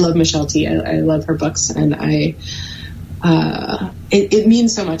I love Michelle T. I love her books, and it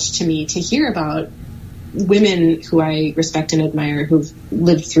means so much to me to hear about women who I respect and admire who've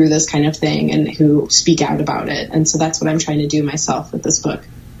lived through this kind of thing and who speak out about it. And so that's what I'm trying to do myself with this book.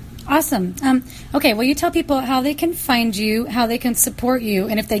 Awesome. Okay, well, you tell people how they can find you, how they can support you,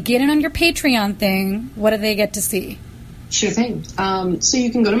 and if they get in on your Patreon thing, what do they get to see? Sure thing. So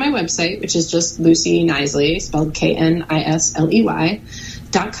you can go to my website, which is just Lucy Knisley, spelled KNISLEY.com.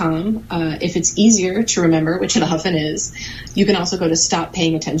 If it's easier to remember, which it often is, you can also go to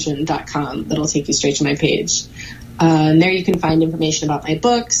stoppayingattention.com. That'll take you straight to my page. And there you can find information about my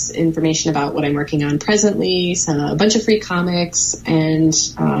books, information about what I'm working on presently, a bunch of free comics, and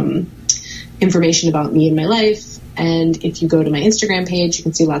information about me and my life. And if you go to my Instagram page, you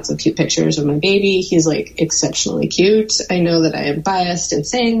can see lots of cute pictures of my baby. He's like exceptionally cute. I know that I am biased in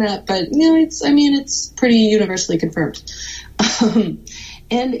saying that, but it's pretty universally confirmed.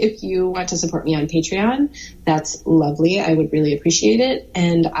 And if you want to support me on Patreon, that's lovely. I would really appreciate it.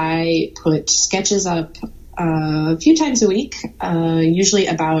 And I put sketches up a few times a week, usually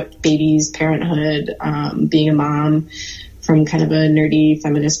about babies, parenthood, being a mom from kind of a nerdy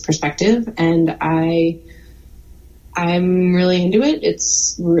feminist perspective. And I'm really into it.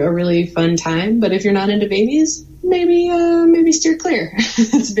 It's a really fun time. But if you're not into babies, maybe steer clear.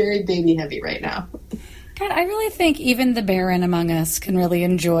 It's very baby heavy right now. God, I really think even the barren among us can really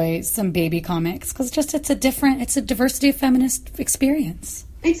enjoy some baby comics, because it's a diversity of feminist experience.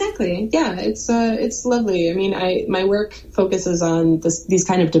 Exactly. Yeah, it's lovely. I mean, my work focuses on these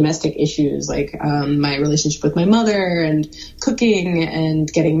kind of domestic issues, like my relationship with my mother and cooking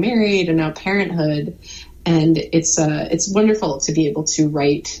and getting married and now parenthood. And it's wonderful to be able to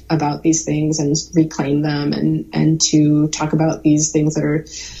write about these things and reclaim them and to talk about these things that are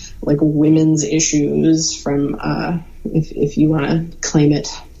like women's issues from, if you want to claim it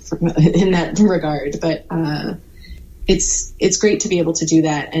in that regard. But it's great to be able to do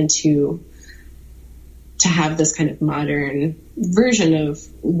that and to have this kind of modern version of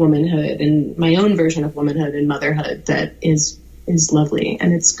womanhood and my own version of womanhood and motherhood that is lovely,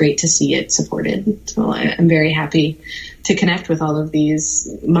 and it's great to see it supported. So I'm very happy to connect with all of these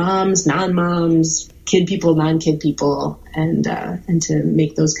moms, non-moms, kid people, non-kid people, and to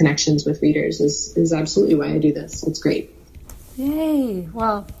make those connections with readers is absolutely why I do this. It's great. Yay.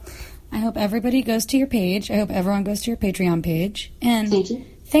 Well, I hope everybody goes to your page. I hope everyone goes to your Patreon page. And Thank you.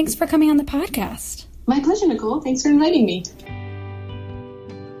 Thanks for coming on the podcast. My pleasure, Nicole. Thanks for inviting me.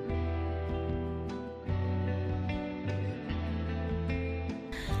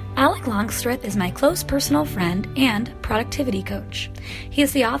 Alec Longstreth is my close personal friend and productivity coach. He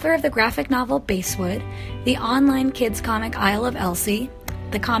is the author of the graphic novel Basewood, the online kids comic Isle of Elsie,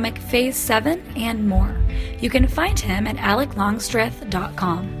 the comic Phase 7, and more. You can find him at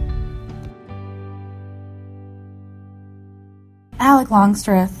aleclongstreth.com. Alec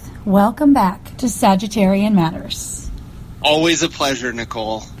Longstreth, welcome back to Sagittarian Matters. Always a pleasure,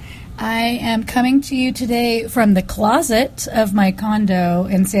 Nicole. I am coming to you today from the closet of my condo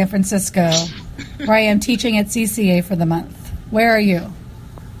in San Francisco, where I am teaching at CCA for the month. Where are you?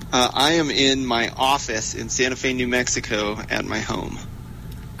 I am in my office in Santa Fe, New Mexico, at my home.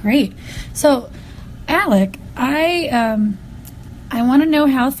 Great. So, Alec, I want to know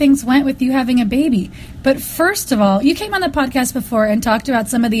how things went with you having a baby. But first of all, you came on the podcast before and talked about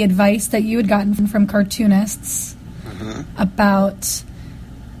some of the advice that you had gotten from cartoonists about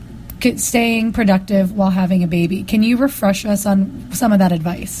staying productive while having a baby. Can you refresh us on some of that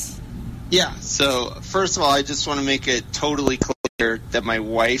advice? Yeah, so first of all, I just want to make it totally clear that my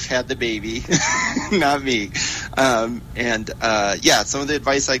wife had the baby, not me. Some of the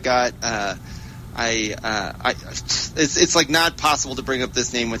advice I got, it's like not possible to bring up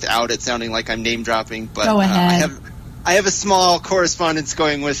this name without it sounding like I'm name dropping, but go ahead. I have a small correspondence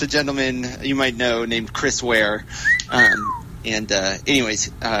going with a gentleman you might know named Chris Ware.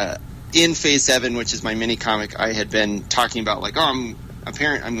 In Phase 7, which is my mini comic, I had been talking about like, I'm a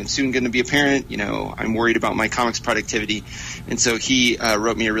parent, I'm soon going to be a parent, I'm worried about my comics productivity. And so he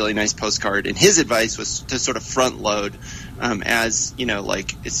wrote me a really nice postcard, and his advice was to sort of front load as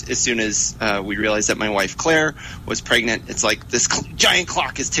soon as we realized that my wife Claire was pregnant, it's like this giant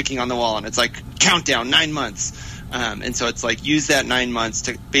clock is ticking on the wall, and it's like countdown 9 months. And so it's like use that 9 months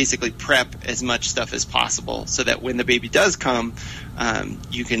to basically prep as much stuff as possible so that when the baby does come,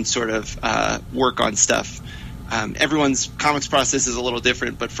 you can sort of work on stuff. Everyone's comics process is a little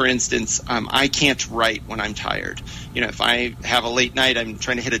different, but for instance, I can't write when I'm tired. If I have a late night, I'm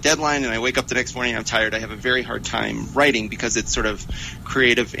trying to hit a deadline, and I wake up the next morning and I'm tired, I have a very hard time writing because it's sort of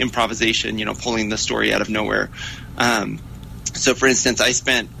creative improvisation, pulling the story out of nowhere. So for instance, I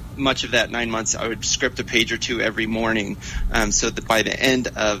spent much of that 9 months, I would script a page or two every morning, so that by the end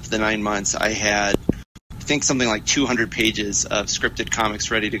of the 9 months, I had, I think, something like 200 pages of scripted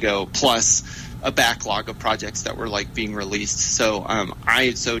comics ready to go, plus a backlog of projects that were like being released. So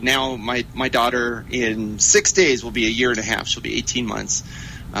now my daughter in 6 days will be a year and a half. She'll be 18 months,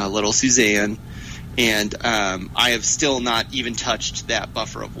 little Suzanne. And I have still not even touched that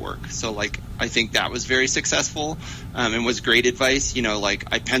buffer of work. So, I think that was very successful and was great advice.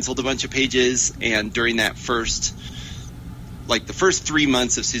 I penciled a bunch of pages, and during that the first 3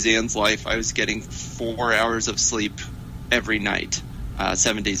 months of Suzanne's life, I was getting 4 hours of sleep every night,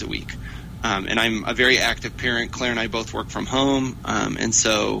 7 days a week. And I'm a very active parent. Claire and I both work from home. And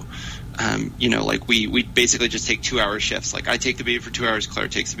so we basically just take 2 hour shifts. I take the baby for 2 hours, Claire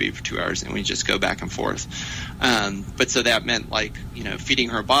takes the baby for 2 hours, and we just go back and forth. But so that meant feeding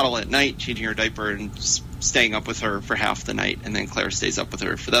her a bottle at night, changing her diaper, and staying up with her for half the night, and then Claire stays up with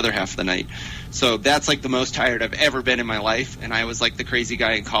her for the other half of the night. So that's the most tired I've ever been in my life. And I was the crazy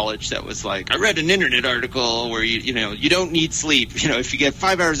guy in college that was I read an internet article where you don't need sleep. If you get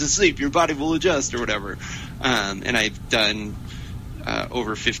 5 hours of sleep, your body will adjust or whatever. And I've done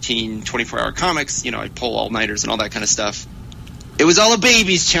over 15 24-hour comics. I pull all-nighters and all that kind of stuff. It was all a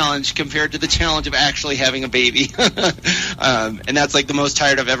baby's challenge compared to the challenge of actually having a baby. And that's the most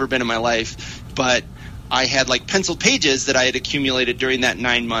tired I've ever been in my life. But I had penciled pages that I had accumulated during that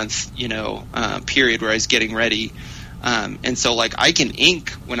 9 month, period where I was getting ready. And so I can ink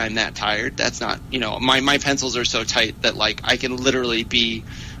when I'm that tired. That's not, my pencils are so tight that I can literally be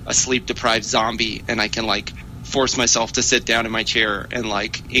a sleep deprived zombie, and I can force myself to sit down in my chair and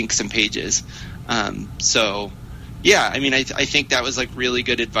ink some pages. I think that was really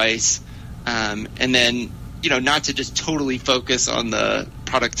good advice. And then, not to just totally focus on the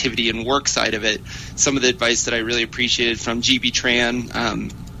productivity and work side of it, some of the advice that I really appreciated from GB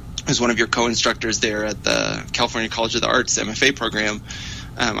Tran, who's one of your co-instructors there at the California College of the Arts MFA program.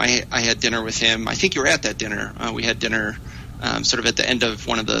 I had dinner with him. I think you were at that dinner. We had dinner sort of at the end of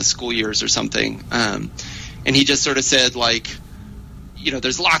one of the school years or something. And he just sort of said,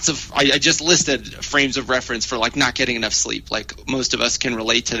 there's lots of, I just listed frames of reference for like not getting enough sleep. Like most of us can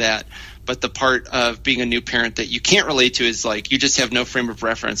relate to that. But the part of being a new parent that you can't relate to is like you just have no frame of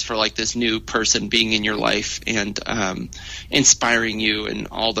reference for like this new person being in your life and inspiring you and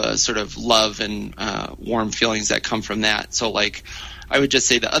all the sort of love and warm feelings that come from that. So like I would just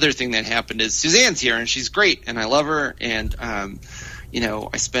say the other thing that happened is Suzanne's here and she's great and I love her and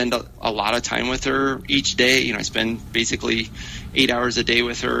I spend a lot of time with her each day. I spend basically 8 hours a day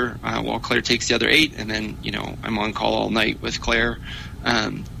with her while Claire takes the other 8, and then I'm on call all night with Claire.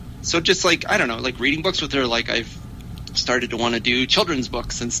 So just like, I don't know, like reading books with her, like I've started to want to do children's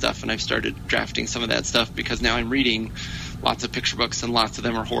books and stuff, and I've started drafting some of that stuff because now I'm reading lots of picture books and lots of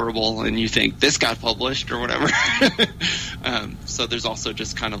them are horrible and you think this got published or whatever. So there's also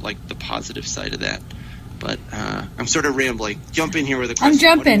just kind of like the positive side of that. But I'm sort of rambling. Jump in here with a question. I'm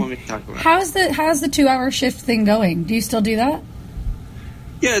jumping. What do you want me to talk about? How's the 2-hour shift thing going? Do you still do that?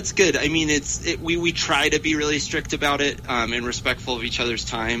 Yeah, it's good. I mean, we try to be really strict about it and respectful of each other's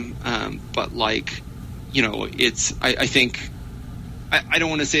time. But like, I think I don't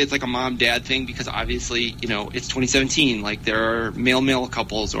want to say it's like a mom-dad thing because obviously, it's 2017. Like there are male-male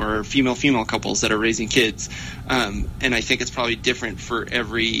couples or female-female couples that are raising kids. And I think it's probably different for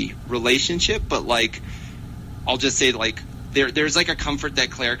every relationship. But like, I'll just say like there's like a comfort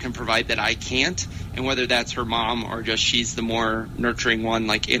that Claire can provide that I can't. And whether that's her mom or just she's the more nurturing one,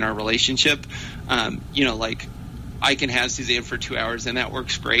 like in our relationship, like I can have Suzanne for 2 hours and that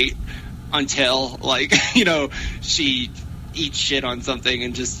works great until like, she eats shit on something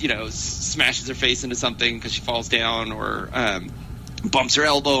and just, smashes her face into something because she falls down or bumps her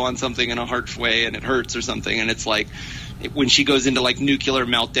elbow on something in a harsh way and it hurts or something. And it's like when she goes into like nuclear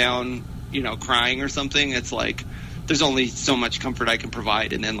meltdown, crying or something, it's like there's only so much comfort I can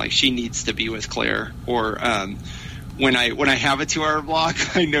provide. And then like she needs to be with Claire or when I have a 2-hour block,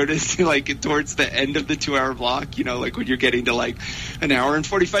 I notice like towards the end of the 2-hour block, like when you're getting to like an hour and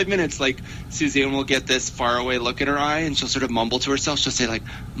 45 minutes, like Suzanne will get this far away look in her eye and she'll sort of mumble to herself. She'll say like,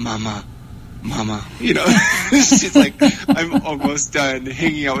 Mama, she's like, I'm almost done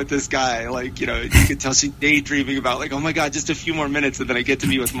hanging out with this guy. Like, you can tell she's daydreaming about like, oh my God, just a few more minutes and then I get to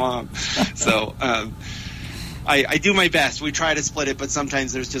be with Mom. So, I do my best. We try to split it, but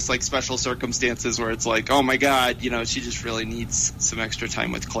sometimes there's just like special circumstances where it's like, oh my God, she just really needs some extra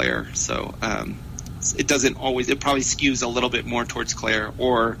time with Claire. So it doesn't always, it probably skews a little bit more towards Claire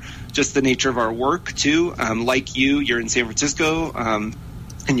or just the nature of our work too. Like you're in San Francisco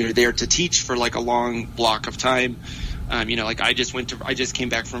and you're there to teach for like a long block of time. Like I just came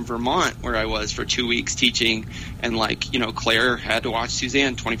back from Vermont where I was for 2 weeks teaching and like, Claire had to watch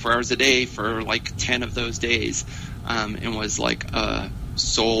Suzanne 24 hours a day for like 10 of those days and was like a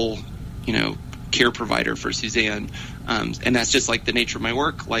sole, care provider for Suzanne. And that's just like the nature of my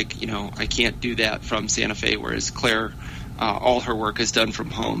work. Like, I can't do that from Santa Fe, whereas Claire, all her work is done from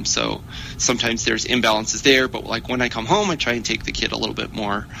home. So sometimes there's imbalances there, but like when I come home, I try and take the kid a little bit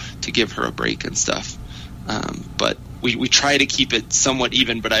more to give her a break and stuff. But we try to keep it somewhat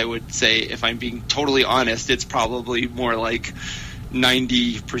even, but I would say if I'm being totally honest, it's probably more like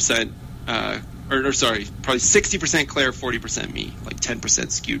 90%, probably 60% Claire, 40% me, like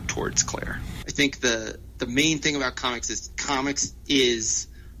 10% skewed towards Claire. I think the main thing about comics is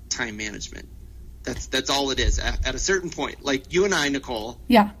time management. That's all it is. At a certain point, like you and I, Nicole.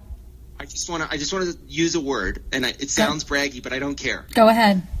 Yeah. I just want to use a word, and it sounds braggy, but I don't care. Go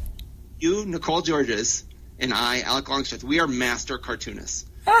ahead. You, Nicole Georges, and I, Alec Longstreth, we are master cartoonists.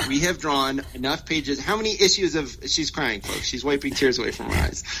 We have drawn enough pages. How many issues of – she's crying, folks. She's wiping tears away from her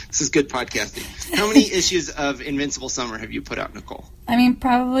eyes. This is good podcasting. How many issues of Invincible Summer have you put out, Nicole? I mean,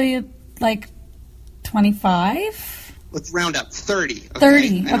 probably like 25. Let's round up. 30. Okay?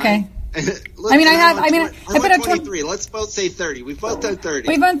 30, okay. I put out 23. Let's both say 30. We've both done 30.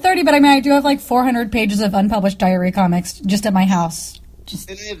 We've done 30, but I do have like 400 pages of unpublished diary comics just at my house.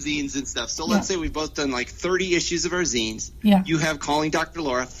 And I have zines and stuff. So let's say we've both done like 30 issues of our zines. Yeah. You have Calling Dr.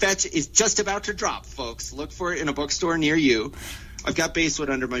 Laura. Fetch is just about to drop, folks. Look for it in a bookstore near you. I've got Basewood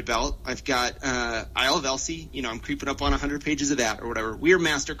under my belt. I've got Isle of Elsie. I'm creeping up on 100 pages of that or whatever. We are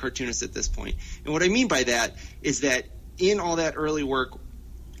master cartoonists at this point. And what I mean by that is that in all that early work,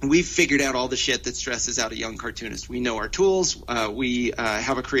 we've figured out all the shit that stresses out a young cartoonist. We know our tools. We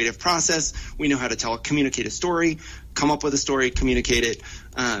have a creative process. We know how to communicate a story, come up with a story, communicate it.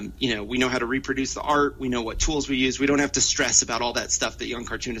 We know how to reproduce the art. We know what tools we use. We don't have to stress about all that stuff that young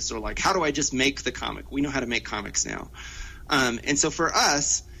cartoonists are like, how do I just make the comic? We know how to make comics now. And so for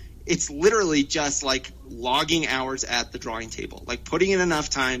us, it's literally just like logging hours at the drawing table, like putting in enough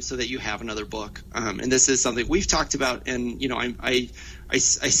time so that you have another book. And this is something we've talked about. And, I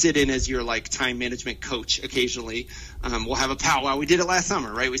sit in as your like time management coach occasionally. We'll have a powwow. We did it last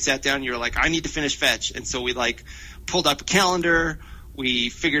summer, right? We sat down and you're like, I need to finish Fetch. And so we like pulled up a calendar. We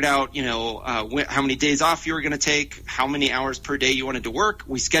figured out, how many days off you were going to take, how many hours per day you wanted to work.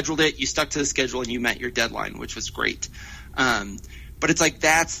 We scheduled it. You stuck to the schedule and you met your deadline, which was great. But it's like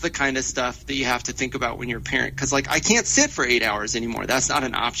that's the kind of stuff that you have to think about when you're a parent. Because, like, I can't sit for 8 hours anymore. That's not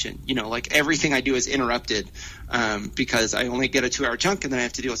an option. Like, everything I do is interrupted because I only get a 2-hour chunk and then I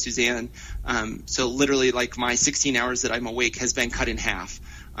have to deal with Suzanne. So literally, like, my 16 hours that I'm awake has been cut in half.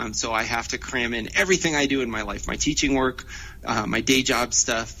 So I have to cram in everything I do in my life, my teaching work, my day job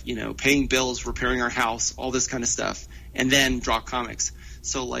stuff, paying bills, repairing our house, all this kind of stuff, and then draw comics.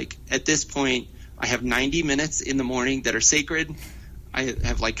 So, like, at this point, I have 90 minutes in the morning that are sacred. I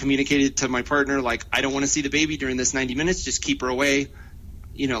have like communicated to my partner, like, I don't want to see the baby during this 90 minutes. Just keep her away.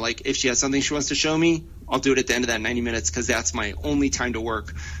 Like if she has something she wants to show me, I'll do it at the end of that 90 minutes because that's my only time to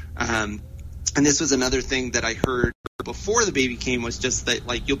work. And this was another thing that I heard before the baby came was just that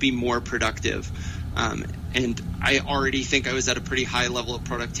like you'll be more productive. And I already think I was at a pretty high level of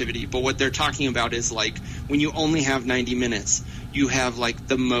productivity. But what they're talking about is like when you only have 90 minutes, you have like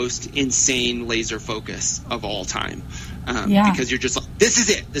the most insane laser focus of all time. Because you're just like, this is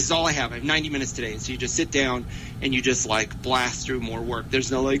it. This is all I have. I have 90 minutes today. And so you just sit down and you just like blast through more work.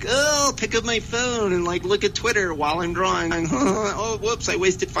 There's no like, oh, pick up my phone and like look at Twitter while I'm drawing. Oh, whoops, I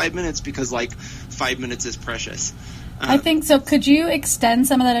wasted 5 minutes because like 5 minutes is precious. I think so. Could you extend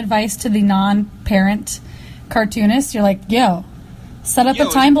some of that advice to the non-parent cartoonists? You're like, set up a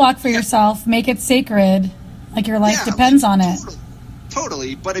time block for yourself. Make it sacred. Like your life depends on it.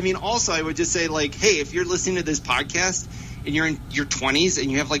 Totally. But I mean, also I would just say like, hey, if you're listening to this podcast and you're in your 20s and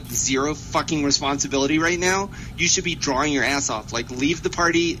you have like zero fucking responsibility right now, you should be drawing your ass off. Like leave the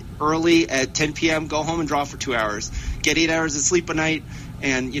party early at 10 p.m., go home and draw for 2 hours. Get 8 hours of sleep a night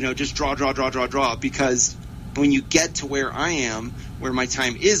and, just draw. Because when you get to where I am, where my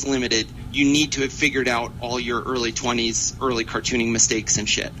time is limited, you need to have figured out all your early 20s, early cartooning mistakes and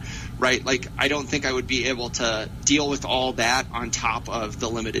shit, right? Like, I don't think I would be able to deal with all that on top of the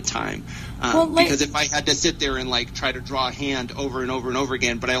limited time. Because if I had to sit there and, like, try to draw a hand over and over and over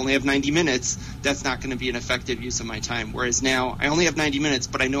again, but I only have 90 minutes, that's not going to be an effective use of my time. Whereas now, I only have 90 minutes,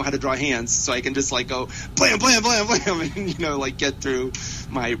 but I know how to draw hands, so I can just, like, go blam, blam, blam, blam, and, like, get through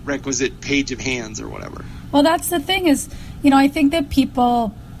my requisite page of hands or whatever. Well, that's the thing is, I think that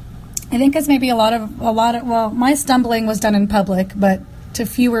people, because maybe a lot of, my stumbling was done in public, but to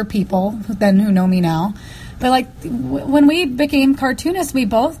fewer people than who know me now. But like when we became cartoonists, we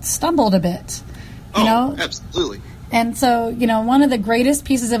both stumbled a bit, you know? Absolutely. And so, one of the greatest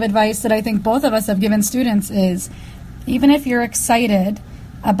pieces of advice that I think both of us have given students is even if you're excited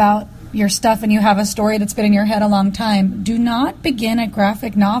about your stuff and you have a story that's been in your head a long time, do not begin a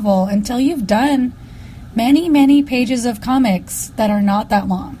graphic novel until you've done many, many pages of comics that are not that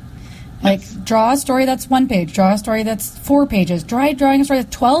long. Like, draw a story that's 1 page, draw a story that's 4 pages, try drawing a story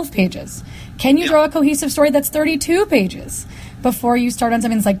that's 12 pages. Can you draw a cohesive story that's 32 pages before you start on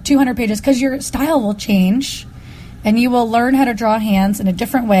something that's like 200 pages? Because your style will change, and you will learn how to draw hands in a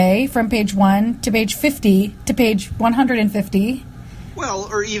different way from page 1 to page 50 to page 150. Well,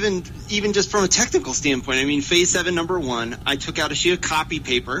 or even just from a technical standpoint, I mean, Phase 7, number 1, I took out a sheet of copy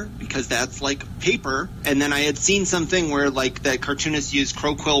paper because that's like paper, and then I had seen something where like that cartoonists used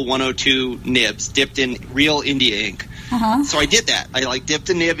Crowquill 102 nibs dipped in real India ink. So I did that. I like dipped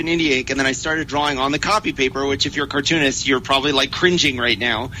a nib in India ink, and then I started drawing on the copy paper, which if you're a cartoonist, you're probably like cringing right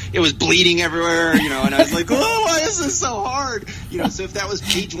now. It was bleeding everywhere, and I was like, oh, why is this so hard? So if that was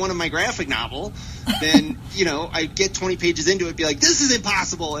page 1 of my graphic novel, then, I'd get 20 pages into it, be like, this is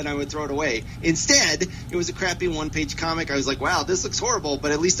impossible, and I would throw it away. Instead, it was a crappy 1-page comic. I was like, wow, this looks horrible,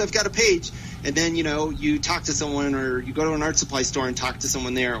 but at least I've got a page. And then, you talk to someone, or you go to an art supply store and talk to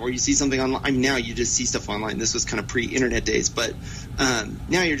someone there, or you see something online. I mean, now you just see stuff online. This was kind of pre-internet days, but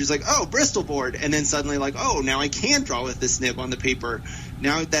now you're just like, oh, Bristol board, and then suddenly like, oh, now I can draw with this nib on the paper.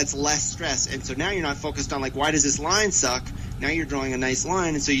 Now that's less stress, and so now you're not focused on like, why does this line suck? Now you're drawing a nice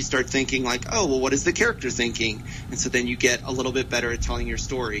line, and so you start thinking like, oh, well, what is the character thinking? And so then you get a little bit better at telling your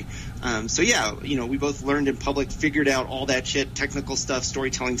story. So yeah, we both learned in public, figured out all that shit, technical stuff,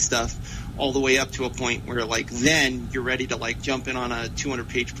 storytelling stuff, all the way up to a point where like then you're ready to like jump in on a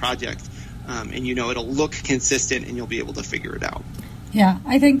 200-page project, and it'll look consistent, and you'll be able to figure it out. Yeah,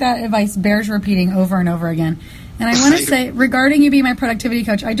 I think that advice bears repeating over and over again. And I want to say, regarding you being my productivity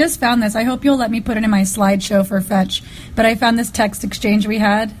coach, I just found this. I hope you'll let me put it in my slideshow for Fetch. But I found this text exchange we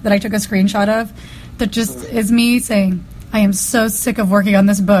had that I took a screenshot of that just is me saying, I am so sick of working on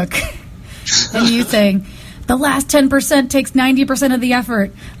this book. And you saying, the last 10% takes 90% of the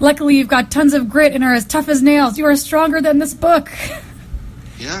effort. Luckily, you've got tons of grit and are as tough as nails. You are stronger than this book.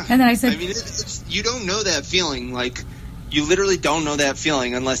 Yeah. And then I said, I mean, you don't know that feeling. Like, you literally don't know that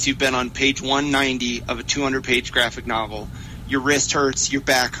feeling unless you've been on page 190 of a 200-page graphic novel. Your wrist hurts, your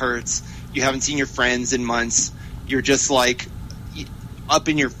back hurts, you haven't seen your friends in months. You're just like up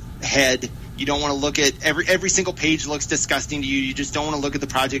in your head. You don't want to look at every single page looks disgusting to you. You just don't want to look at the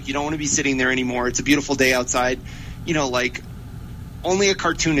project. You don't want to be sitting there anymore. It's a beautiful day outside. You know, like, only a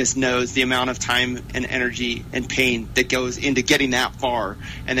cartoonist knows the amount of time and energy and pain that goes into getting that far,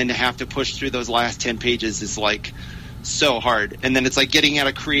 and then to have to push through those last 10 pages is like so hard. And then it's like getting out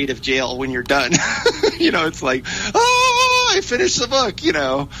of creative jail when you're done. You know, it's like, oh, I finished the book. You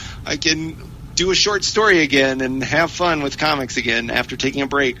know, I can do a short story again and have fun with comics again after taking a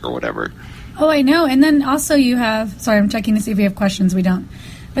break or whatever. oh, I know. And then also you have, sorry, I'm checking to see if we have questions. We don't.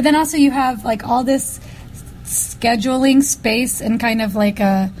 But then also you have like all this scheduling space and kind of like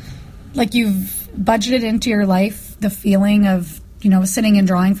you've budgeted into your life the feeling of, you know, sitting and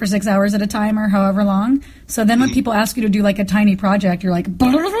drawing for 6 hours at a time or however long. So then when people ask you to do like a tiny project, you're like,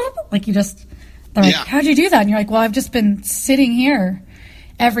 like you just, they're like, how'd you do that? And you're like, well, I've just been sitting here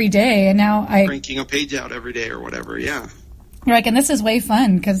every day and now cranking a page out every day or whatever. Yeah. You're like, and this is way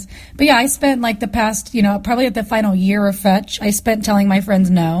fun but yeah, I spent like the past, you know, probably at the final year of Fetch, I spent telling my friends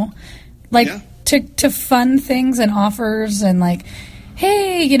no, like to fun things and offers and like,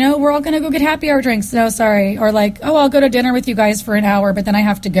 hey, you know, we're all going to go get happy hour drinks. No, sorry. Or like, oh, I'll go to dinner with you guys for an hour, but then I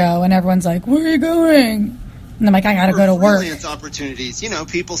have to go. And everyone's like, where are you going? And I'm like, I got to go to work. Freelance opportunities, you know,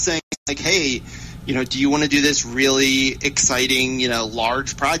 people saying like, hey, you know, do you want to do this really exciting, you know,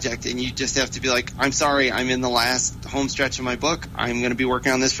 large project? And you just have to be like, I'm sorry, I'm in the last home stretch of my book. I'm going to be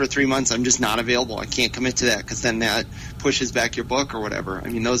working on this for 3 months. I'm just not available. I can't commit to that because then that pushes back your book or whatever. I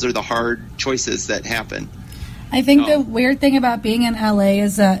mean, those are the hard choices that happen. I think the weird thing about being in LA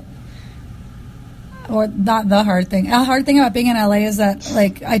is that, or not the hard thing. A hard thing about being in LA is that,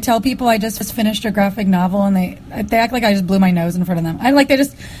 like, I tell people I just finished a graphic novel, and they act like I just blew my nose in front of them.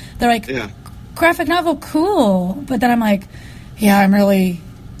 They're like, graphic novel, cool. But then I'm like, yeah, I'm really,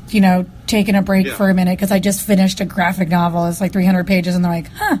 you know, taking a break for a minute because I just finished a graphic novel. It's like 300 pages, and they're like,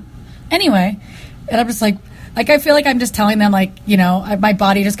 huh. Anyway, and I'm just like I feel like I'm just telling them, like, you know, my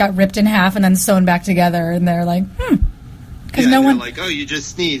body just got ripped in half and then sewn back together, and they're like, because no one like, oh, you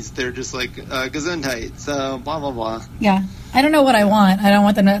just sneezed. They're just like, Gesundheit, so blah blah blah. Yeah, I don't know what I want. I don't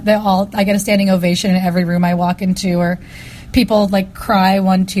want them to. I get a standing ovation in every room I walk into, or people like cry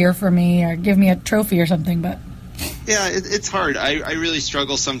one tear for me, or give me a trophy or something. But yeah, it's hard. I really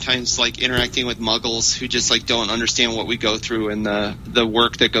struggle sometimes, like, interacting with muggles who just like don't understand what we go through and the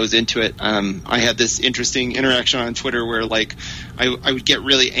work that goes into it. I had this interesting interaction on Twitter where like I would get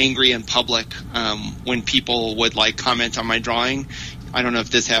really angry in public when people would like comment on my drawing. I don't know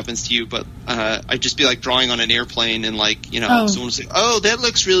if this happens to you, but I'd just be like drawing on an airplane and like, you know, someone would say, oh, that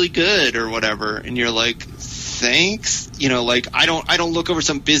looks really good or whatever, and you're like, thanks. You know, like I don't look over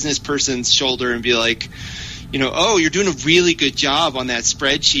some business person's shoulder and be like, you know, oh, you're doing a really good job on that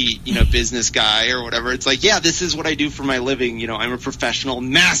spreadsheet, you know, business guy or whatever. It's like, yeah, this is what I do for my living. You know, I'm a professional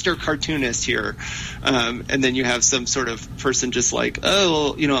master cartoonist here. And then you have some sort of person just like, oh,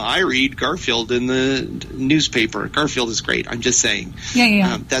 well, you know, I read Garfield in the newspaper. Garfield is great. I'm just saying.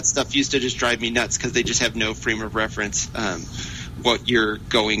 Yeah. That stuff used to just drive me nuts because they just have no frame of reference, what you're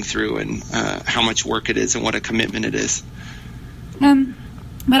going through and how much work it is and what a commitment it is.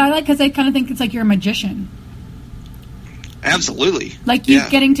 But I like because I kind of think it's like you're a magician. Absolutely. Like you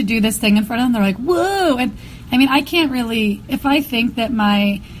getting to do this thing in front of them, they're like, whoa. And I mean, I can't really, if I think that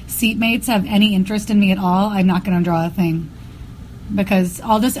my seatmates have any interest in me at all, I'm not going to draw a thing. Because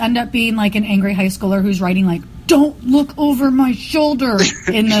I'll just end up being like an angry high schooler who's writing like, don't look over my shoulder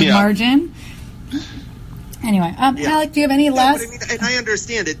in the margin. Anyway, Alec, do you have any last? But I mean, and I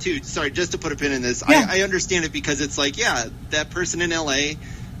understand it too. Sorry, just to put a pin in this. Yeah. I understand it because it's like, that person in LA,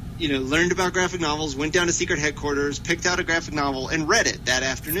 you know, learned about graphic novels, went down to secret headquarters, picked out a graphic novel, and read it that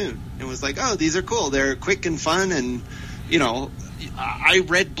afternoon. And was like, oh, these are cool. They're quick and fun. And, you know, I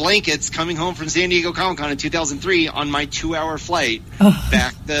read Blankets coming home from San Diego Comic-Con in 2003 on my 2-hour flight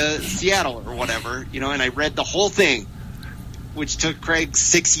back to Seattle or whatever, you know, and I read the whole thing, which took Craig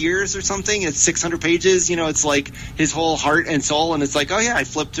 6 years or something. It's 600 pages. You know, it's like his whole heart and soul. And it's like, oh, yeah, I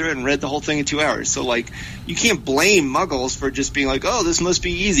flipped through it and read the whole thing in 2 hours. So, like, you can't blame muggles for just being like, oh, this must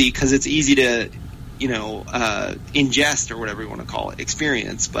be easy because it's easy to, you know, ingest or whatever you want to call it,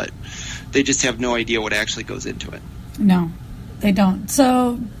 experience. But they just have no idea what actually goes into it. No, they don't.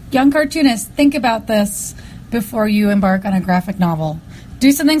 So, young cartoonists, think about this before you embark on a graphic novel.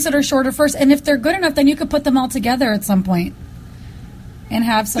 Do some things that are shorter first, and if they're good enough, then you could put them all together at some point and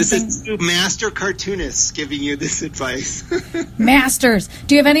have something. This is two master cartoonists giving you this advice. Masters.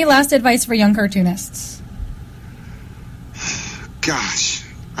 Do you have any last advice for young cartoonists? Gosh,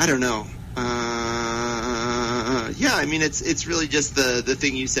 I don't know. Yeah, I mean, it's really just the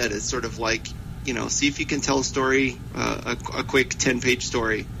thing you said. It's sort of like, see if you can tell a story, a quick 10-page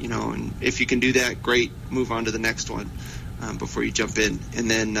story, and if you can do that, great, move on to the next one before you jump in. And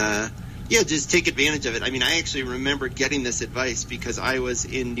then, just take advantage of it. I mean, I actually remember getting this advice because I was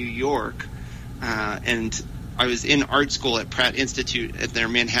in New York and I was in art school at Pratt Institute at their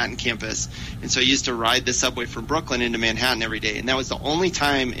Manhattan campus, and so I used to ride the subway from Brooklyn into Manhattan every day, and that was the only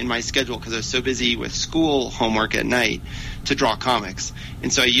time in my schedule, because I was so busy with school homework at night, to draw comics.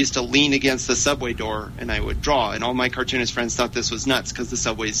 And so I used to lean against the subway door and I would draw, and all my cartoonist friends thought this was nuts because the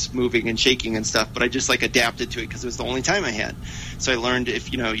subway's moving and shaking and stuff, but I just adapted to it because it was the only time I had. So I learned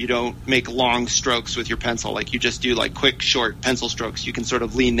if you don't make long strokes with your pencil, like you just do quick short pencil strokes, you can sort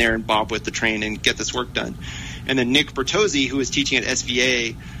of lean there and bob with the train and get this work done. And then Nick Bertozzi, who was teaching at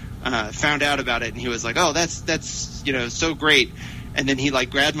SVA, found out about it, and he was like, "Oh, that's so great." And then he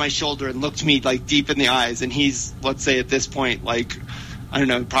grabbed my shoulder and looked me deep in the eyes. And he's, let's say at this point, I don't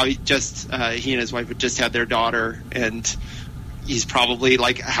know, probably just he and his wife had just had their daughter, and he's probably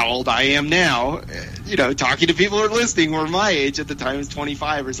how old I am now, talking to people who are listening who are my age at the time, was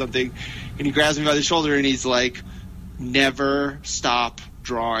 25 or something. And he grabs me by the shoulder and he's like, "Never stop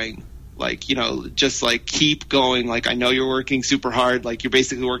drawing. Just keep going. I know you're working super hard. You're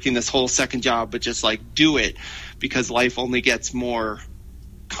basically working this whole second job, but just do it, because life only gets more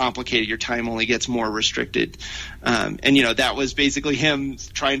complicated. Your time only gets more restricted." And that was basically him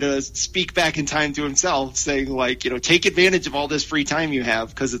trying to speak back in time to himself, saying take advantage of all this free time you have,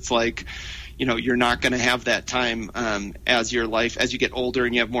 because it's you're not going to have that time as you get older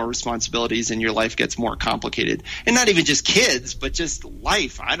and you have more responsibilities and your life gets more complicated. And not even just kids, but just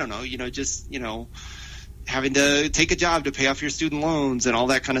life. I don't know, having to take a job to pay off your student loans and all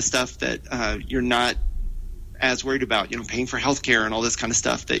that kind of stuff that you're not as worried about, paying for healthcare and all this kind of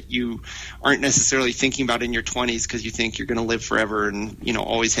stuff that you aren't necessarily thinking about in your 20s because you think you're going to live forever and,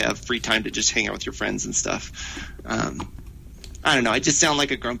 always have free time to just hang out with your friends and stuff. I don't know. I just sound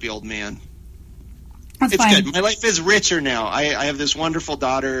like a grumpy old man. That's it's fine. Good. My life is richer now. I have this wonderful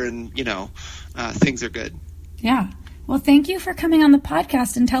daughter, and things are good. Yeah. Well, thank you for coming on the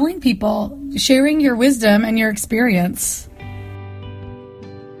podcast and telling people, sharing your wisdom and your experience.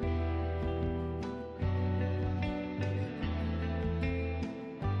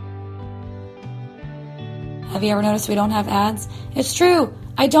 Have you ever noticed we don't have ads? It's true.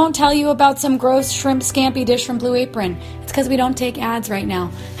 I don't tell you about some gross shrimp scampi dish from Blue Apron. It's because we don't take ads right now.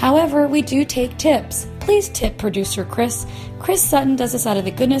 However, we do take tips. Please tip producer Chris. Chris Sutton does this out of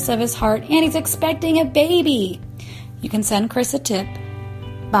the goodness of his heart, and he's expecting a baby. You can send Chris a tip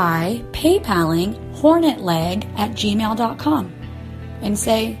by PayPaling hornetleg@gmail.com and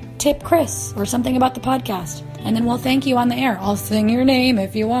say, "Tip Chris," or something about the podcast. And then we'll thank you on the air. I'll sing your name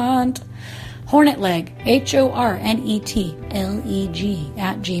if you want. Hornetleg, HORNETLEG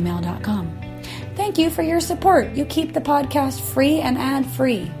 @gmail.com. Thank you for your support. You keep the podcast free and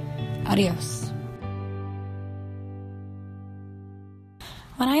ad-free. Adios.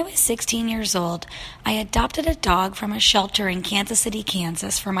 When I was 16 years old, I adopted a dog from a shelter in Kansas City,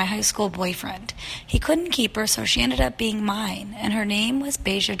 Kansas for my high school boyfriend. He couldn't keep her, so she ended up being mine, and her name was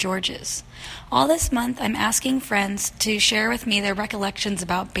Beja Georges. All this month, I'm asking friends to share with me their recollections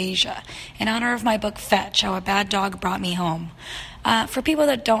about Beja, in honor of my book Fetch, How a Bad Dog Brought Me Home. For people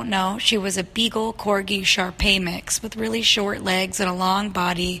that don't know, she was a Beagle Corgi Shar-Pei mix with really short legs and a long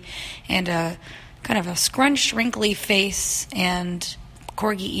body and a kind of a scrunched, wrinkly face and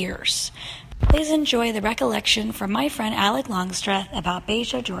corgi ears. Please enjoy the recollection from my friend Alec Longstreth about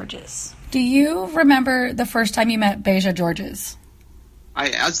Beja Georges. Do you remember the first time you met Beja Georges?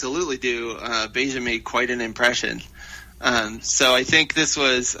 I absolutely do. Beja made quite an impression. So I think this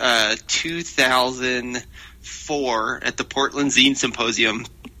was 2004 at the Portland Zine Symposium.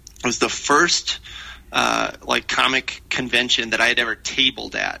 It was the first comic convention that I had ever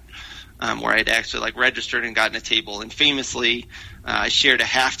tabled at. Where I'd actually registered and gotten a table. And famously, I shared a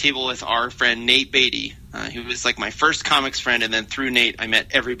half table with our friend Nate Beatty, who was my first comics friend. And then through Nate, I met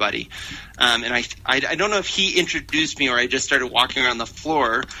everybody. And I don't know if he introduced me or I just started walking around the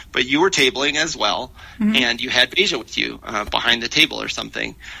floor, but you were tabling as well. Mm-hmm. And you had Beja with you behind the table or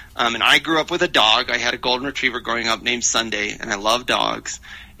something. And I grew up with a dog. I had a golden retriever growing up named Sunday, and I love dogs.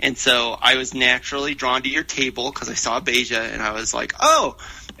 And so I was naturally drawn to your table because I saw Beja, and I was like, oh.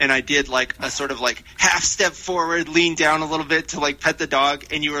 and I did like a sort of like half step forward, lean down a little bit to like pet the dog,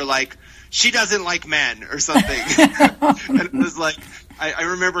 and you were like, she doesn't like men or something. And it was like, I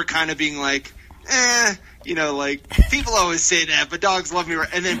remember kind of being like, like people always say that, but dogs love me.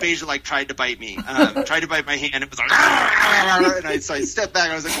 And then Beja like tried to bite me, tried to bite my hand. It was like, and so I stepped back.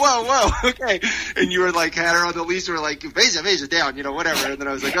 I was like, whoa, okay. And you were like, had her on the leash. You were like, Beja down, whatever. And then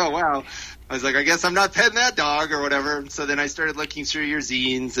I was like, oh wow. I was like, I guess I'm not petting that dog or whatever. So then I started looking through your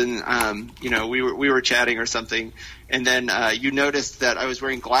zines, and we were chatting or something. And then you noticed that I was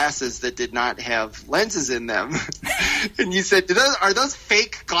wearing glasses that did not have lenses in them. And you said, are those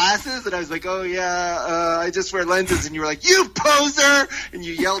fake glasses? And I was like, oh yeah, I just wear lenses. And you were like, you poser! And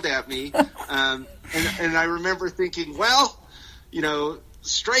you yelled at me. And I remember thinking, well,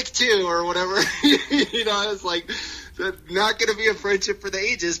 strike two or whatever. I was like, not going to be a friendship for the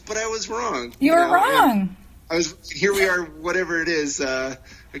ages, but I was wrong. You were wrong. Here we are, whatever it is. I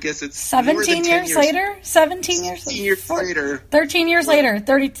guess it's 17 years later? 17 years later. 13 years later.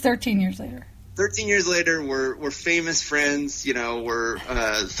 13 years later. 13 years later, we're famous friends, we're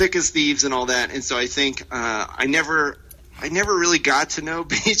thick as thieves and all that. And so I think I never really got to know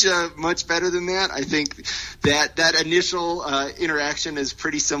Beja much better than that. I think that initial interaction is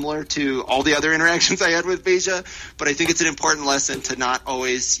pretty similar to all the other interactions I had with Beja, but I think it's an important lesson to not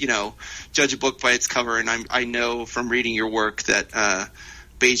always, judge a book by its cover. And I know from reading your work that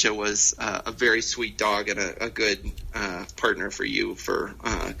Beja was a very sweet dog and a good partner for you for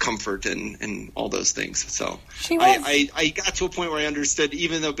comfort and all those things. So I got to a point where I understood,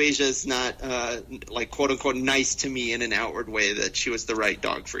 even though Beja is not like quote unquote nice to me in an outward way, that she was the right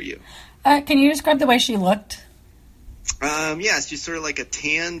dog for you. Can you describe the way she looked? She's sort of like a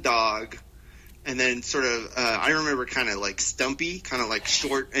tan dog. And then sort of, I remember kind of like stumpy, kind of like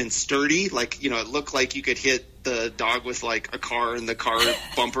short and sturdy. Like, it looked like you could hit the dog with like a car and the car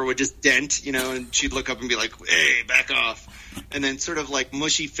bumper would just dent, and she'd look up and be like, hey, back off. And then sort of like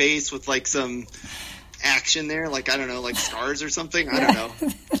mushy face with like some action there, like, I don't know, like scars or something. I don't know.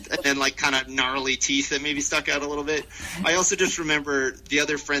 And then like kind of gnarly teeth that maybe stuck out a little bit. I also just remember the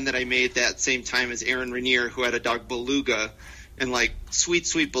other friend that I made that same time as Aaron Rainier, who had a dog Beluga. And like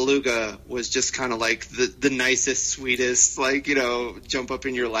sweet Beluga was just kind of like the nicest, sweetest, like, jump up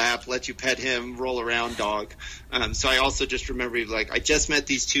in your lap, let you pet him, roll around dog. So I also just remember like I just met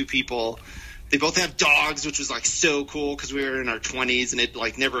these two people. They both have dogs, which was like so cool because we were in our 20s, and it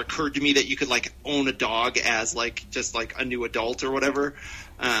like never occurred to me that you could like own a dog as like just like a new adult or whatever.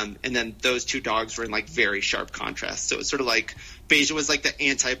 And then those two dogs were in like very sharp contrast. So it's sort of like Beja was like the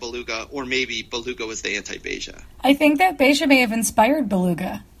anti-Beluga, or maybe Beluga was the anti-Beja. I think that Beja may have inspired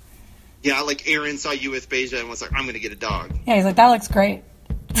Beluga. Yeah, like Aaron saw you with Beja and was like, I'm going to get a dog. Yeah, he's like, that looks great.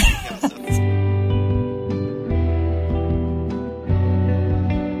 Yeah, so.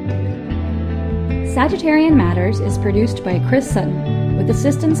 Sagittarian Matters is produced by Chris Sutton, with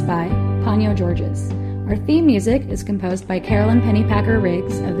assistance by Panyo Georges. Our theme music is composed by Carolyn Pennypacker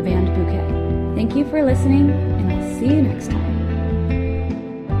Riggs of the band Bouquet. Thank you for listening, and I'll see you next time.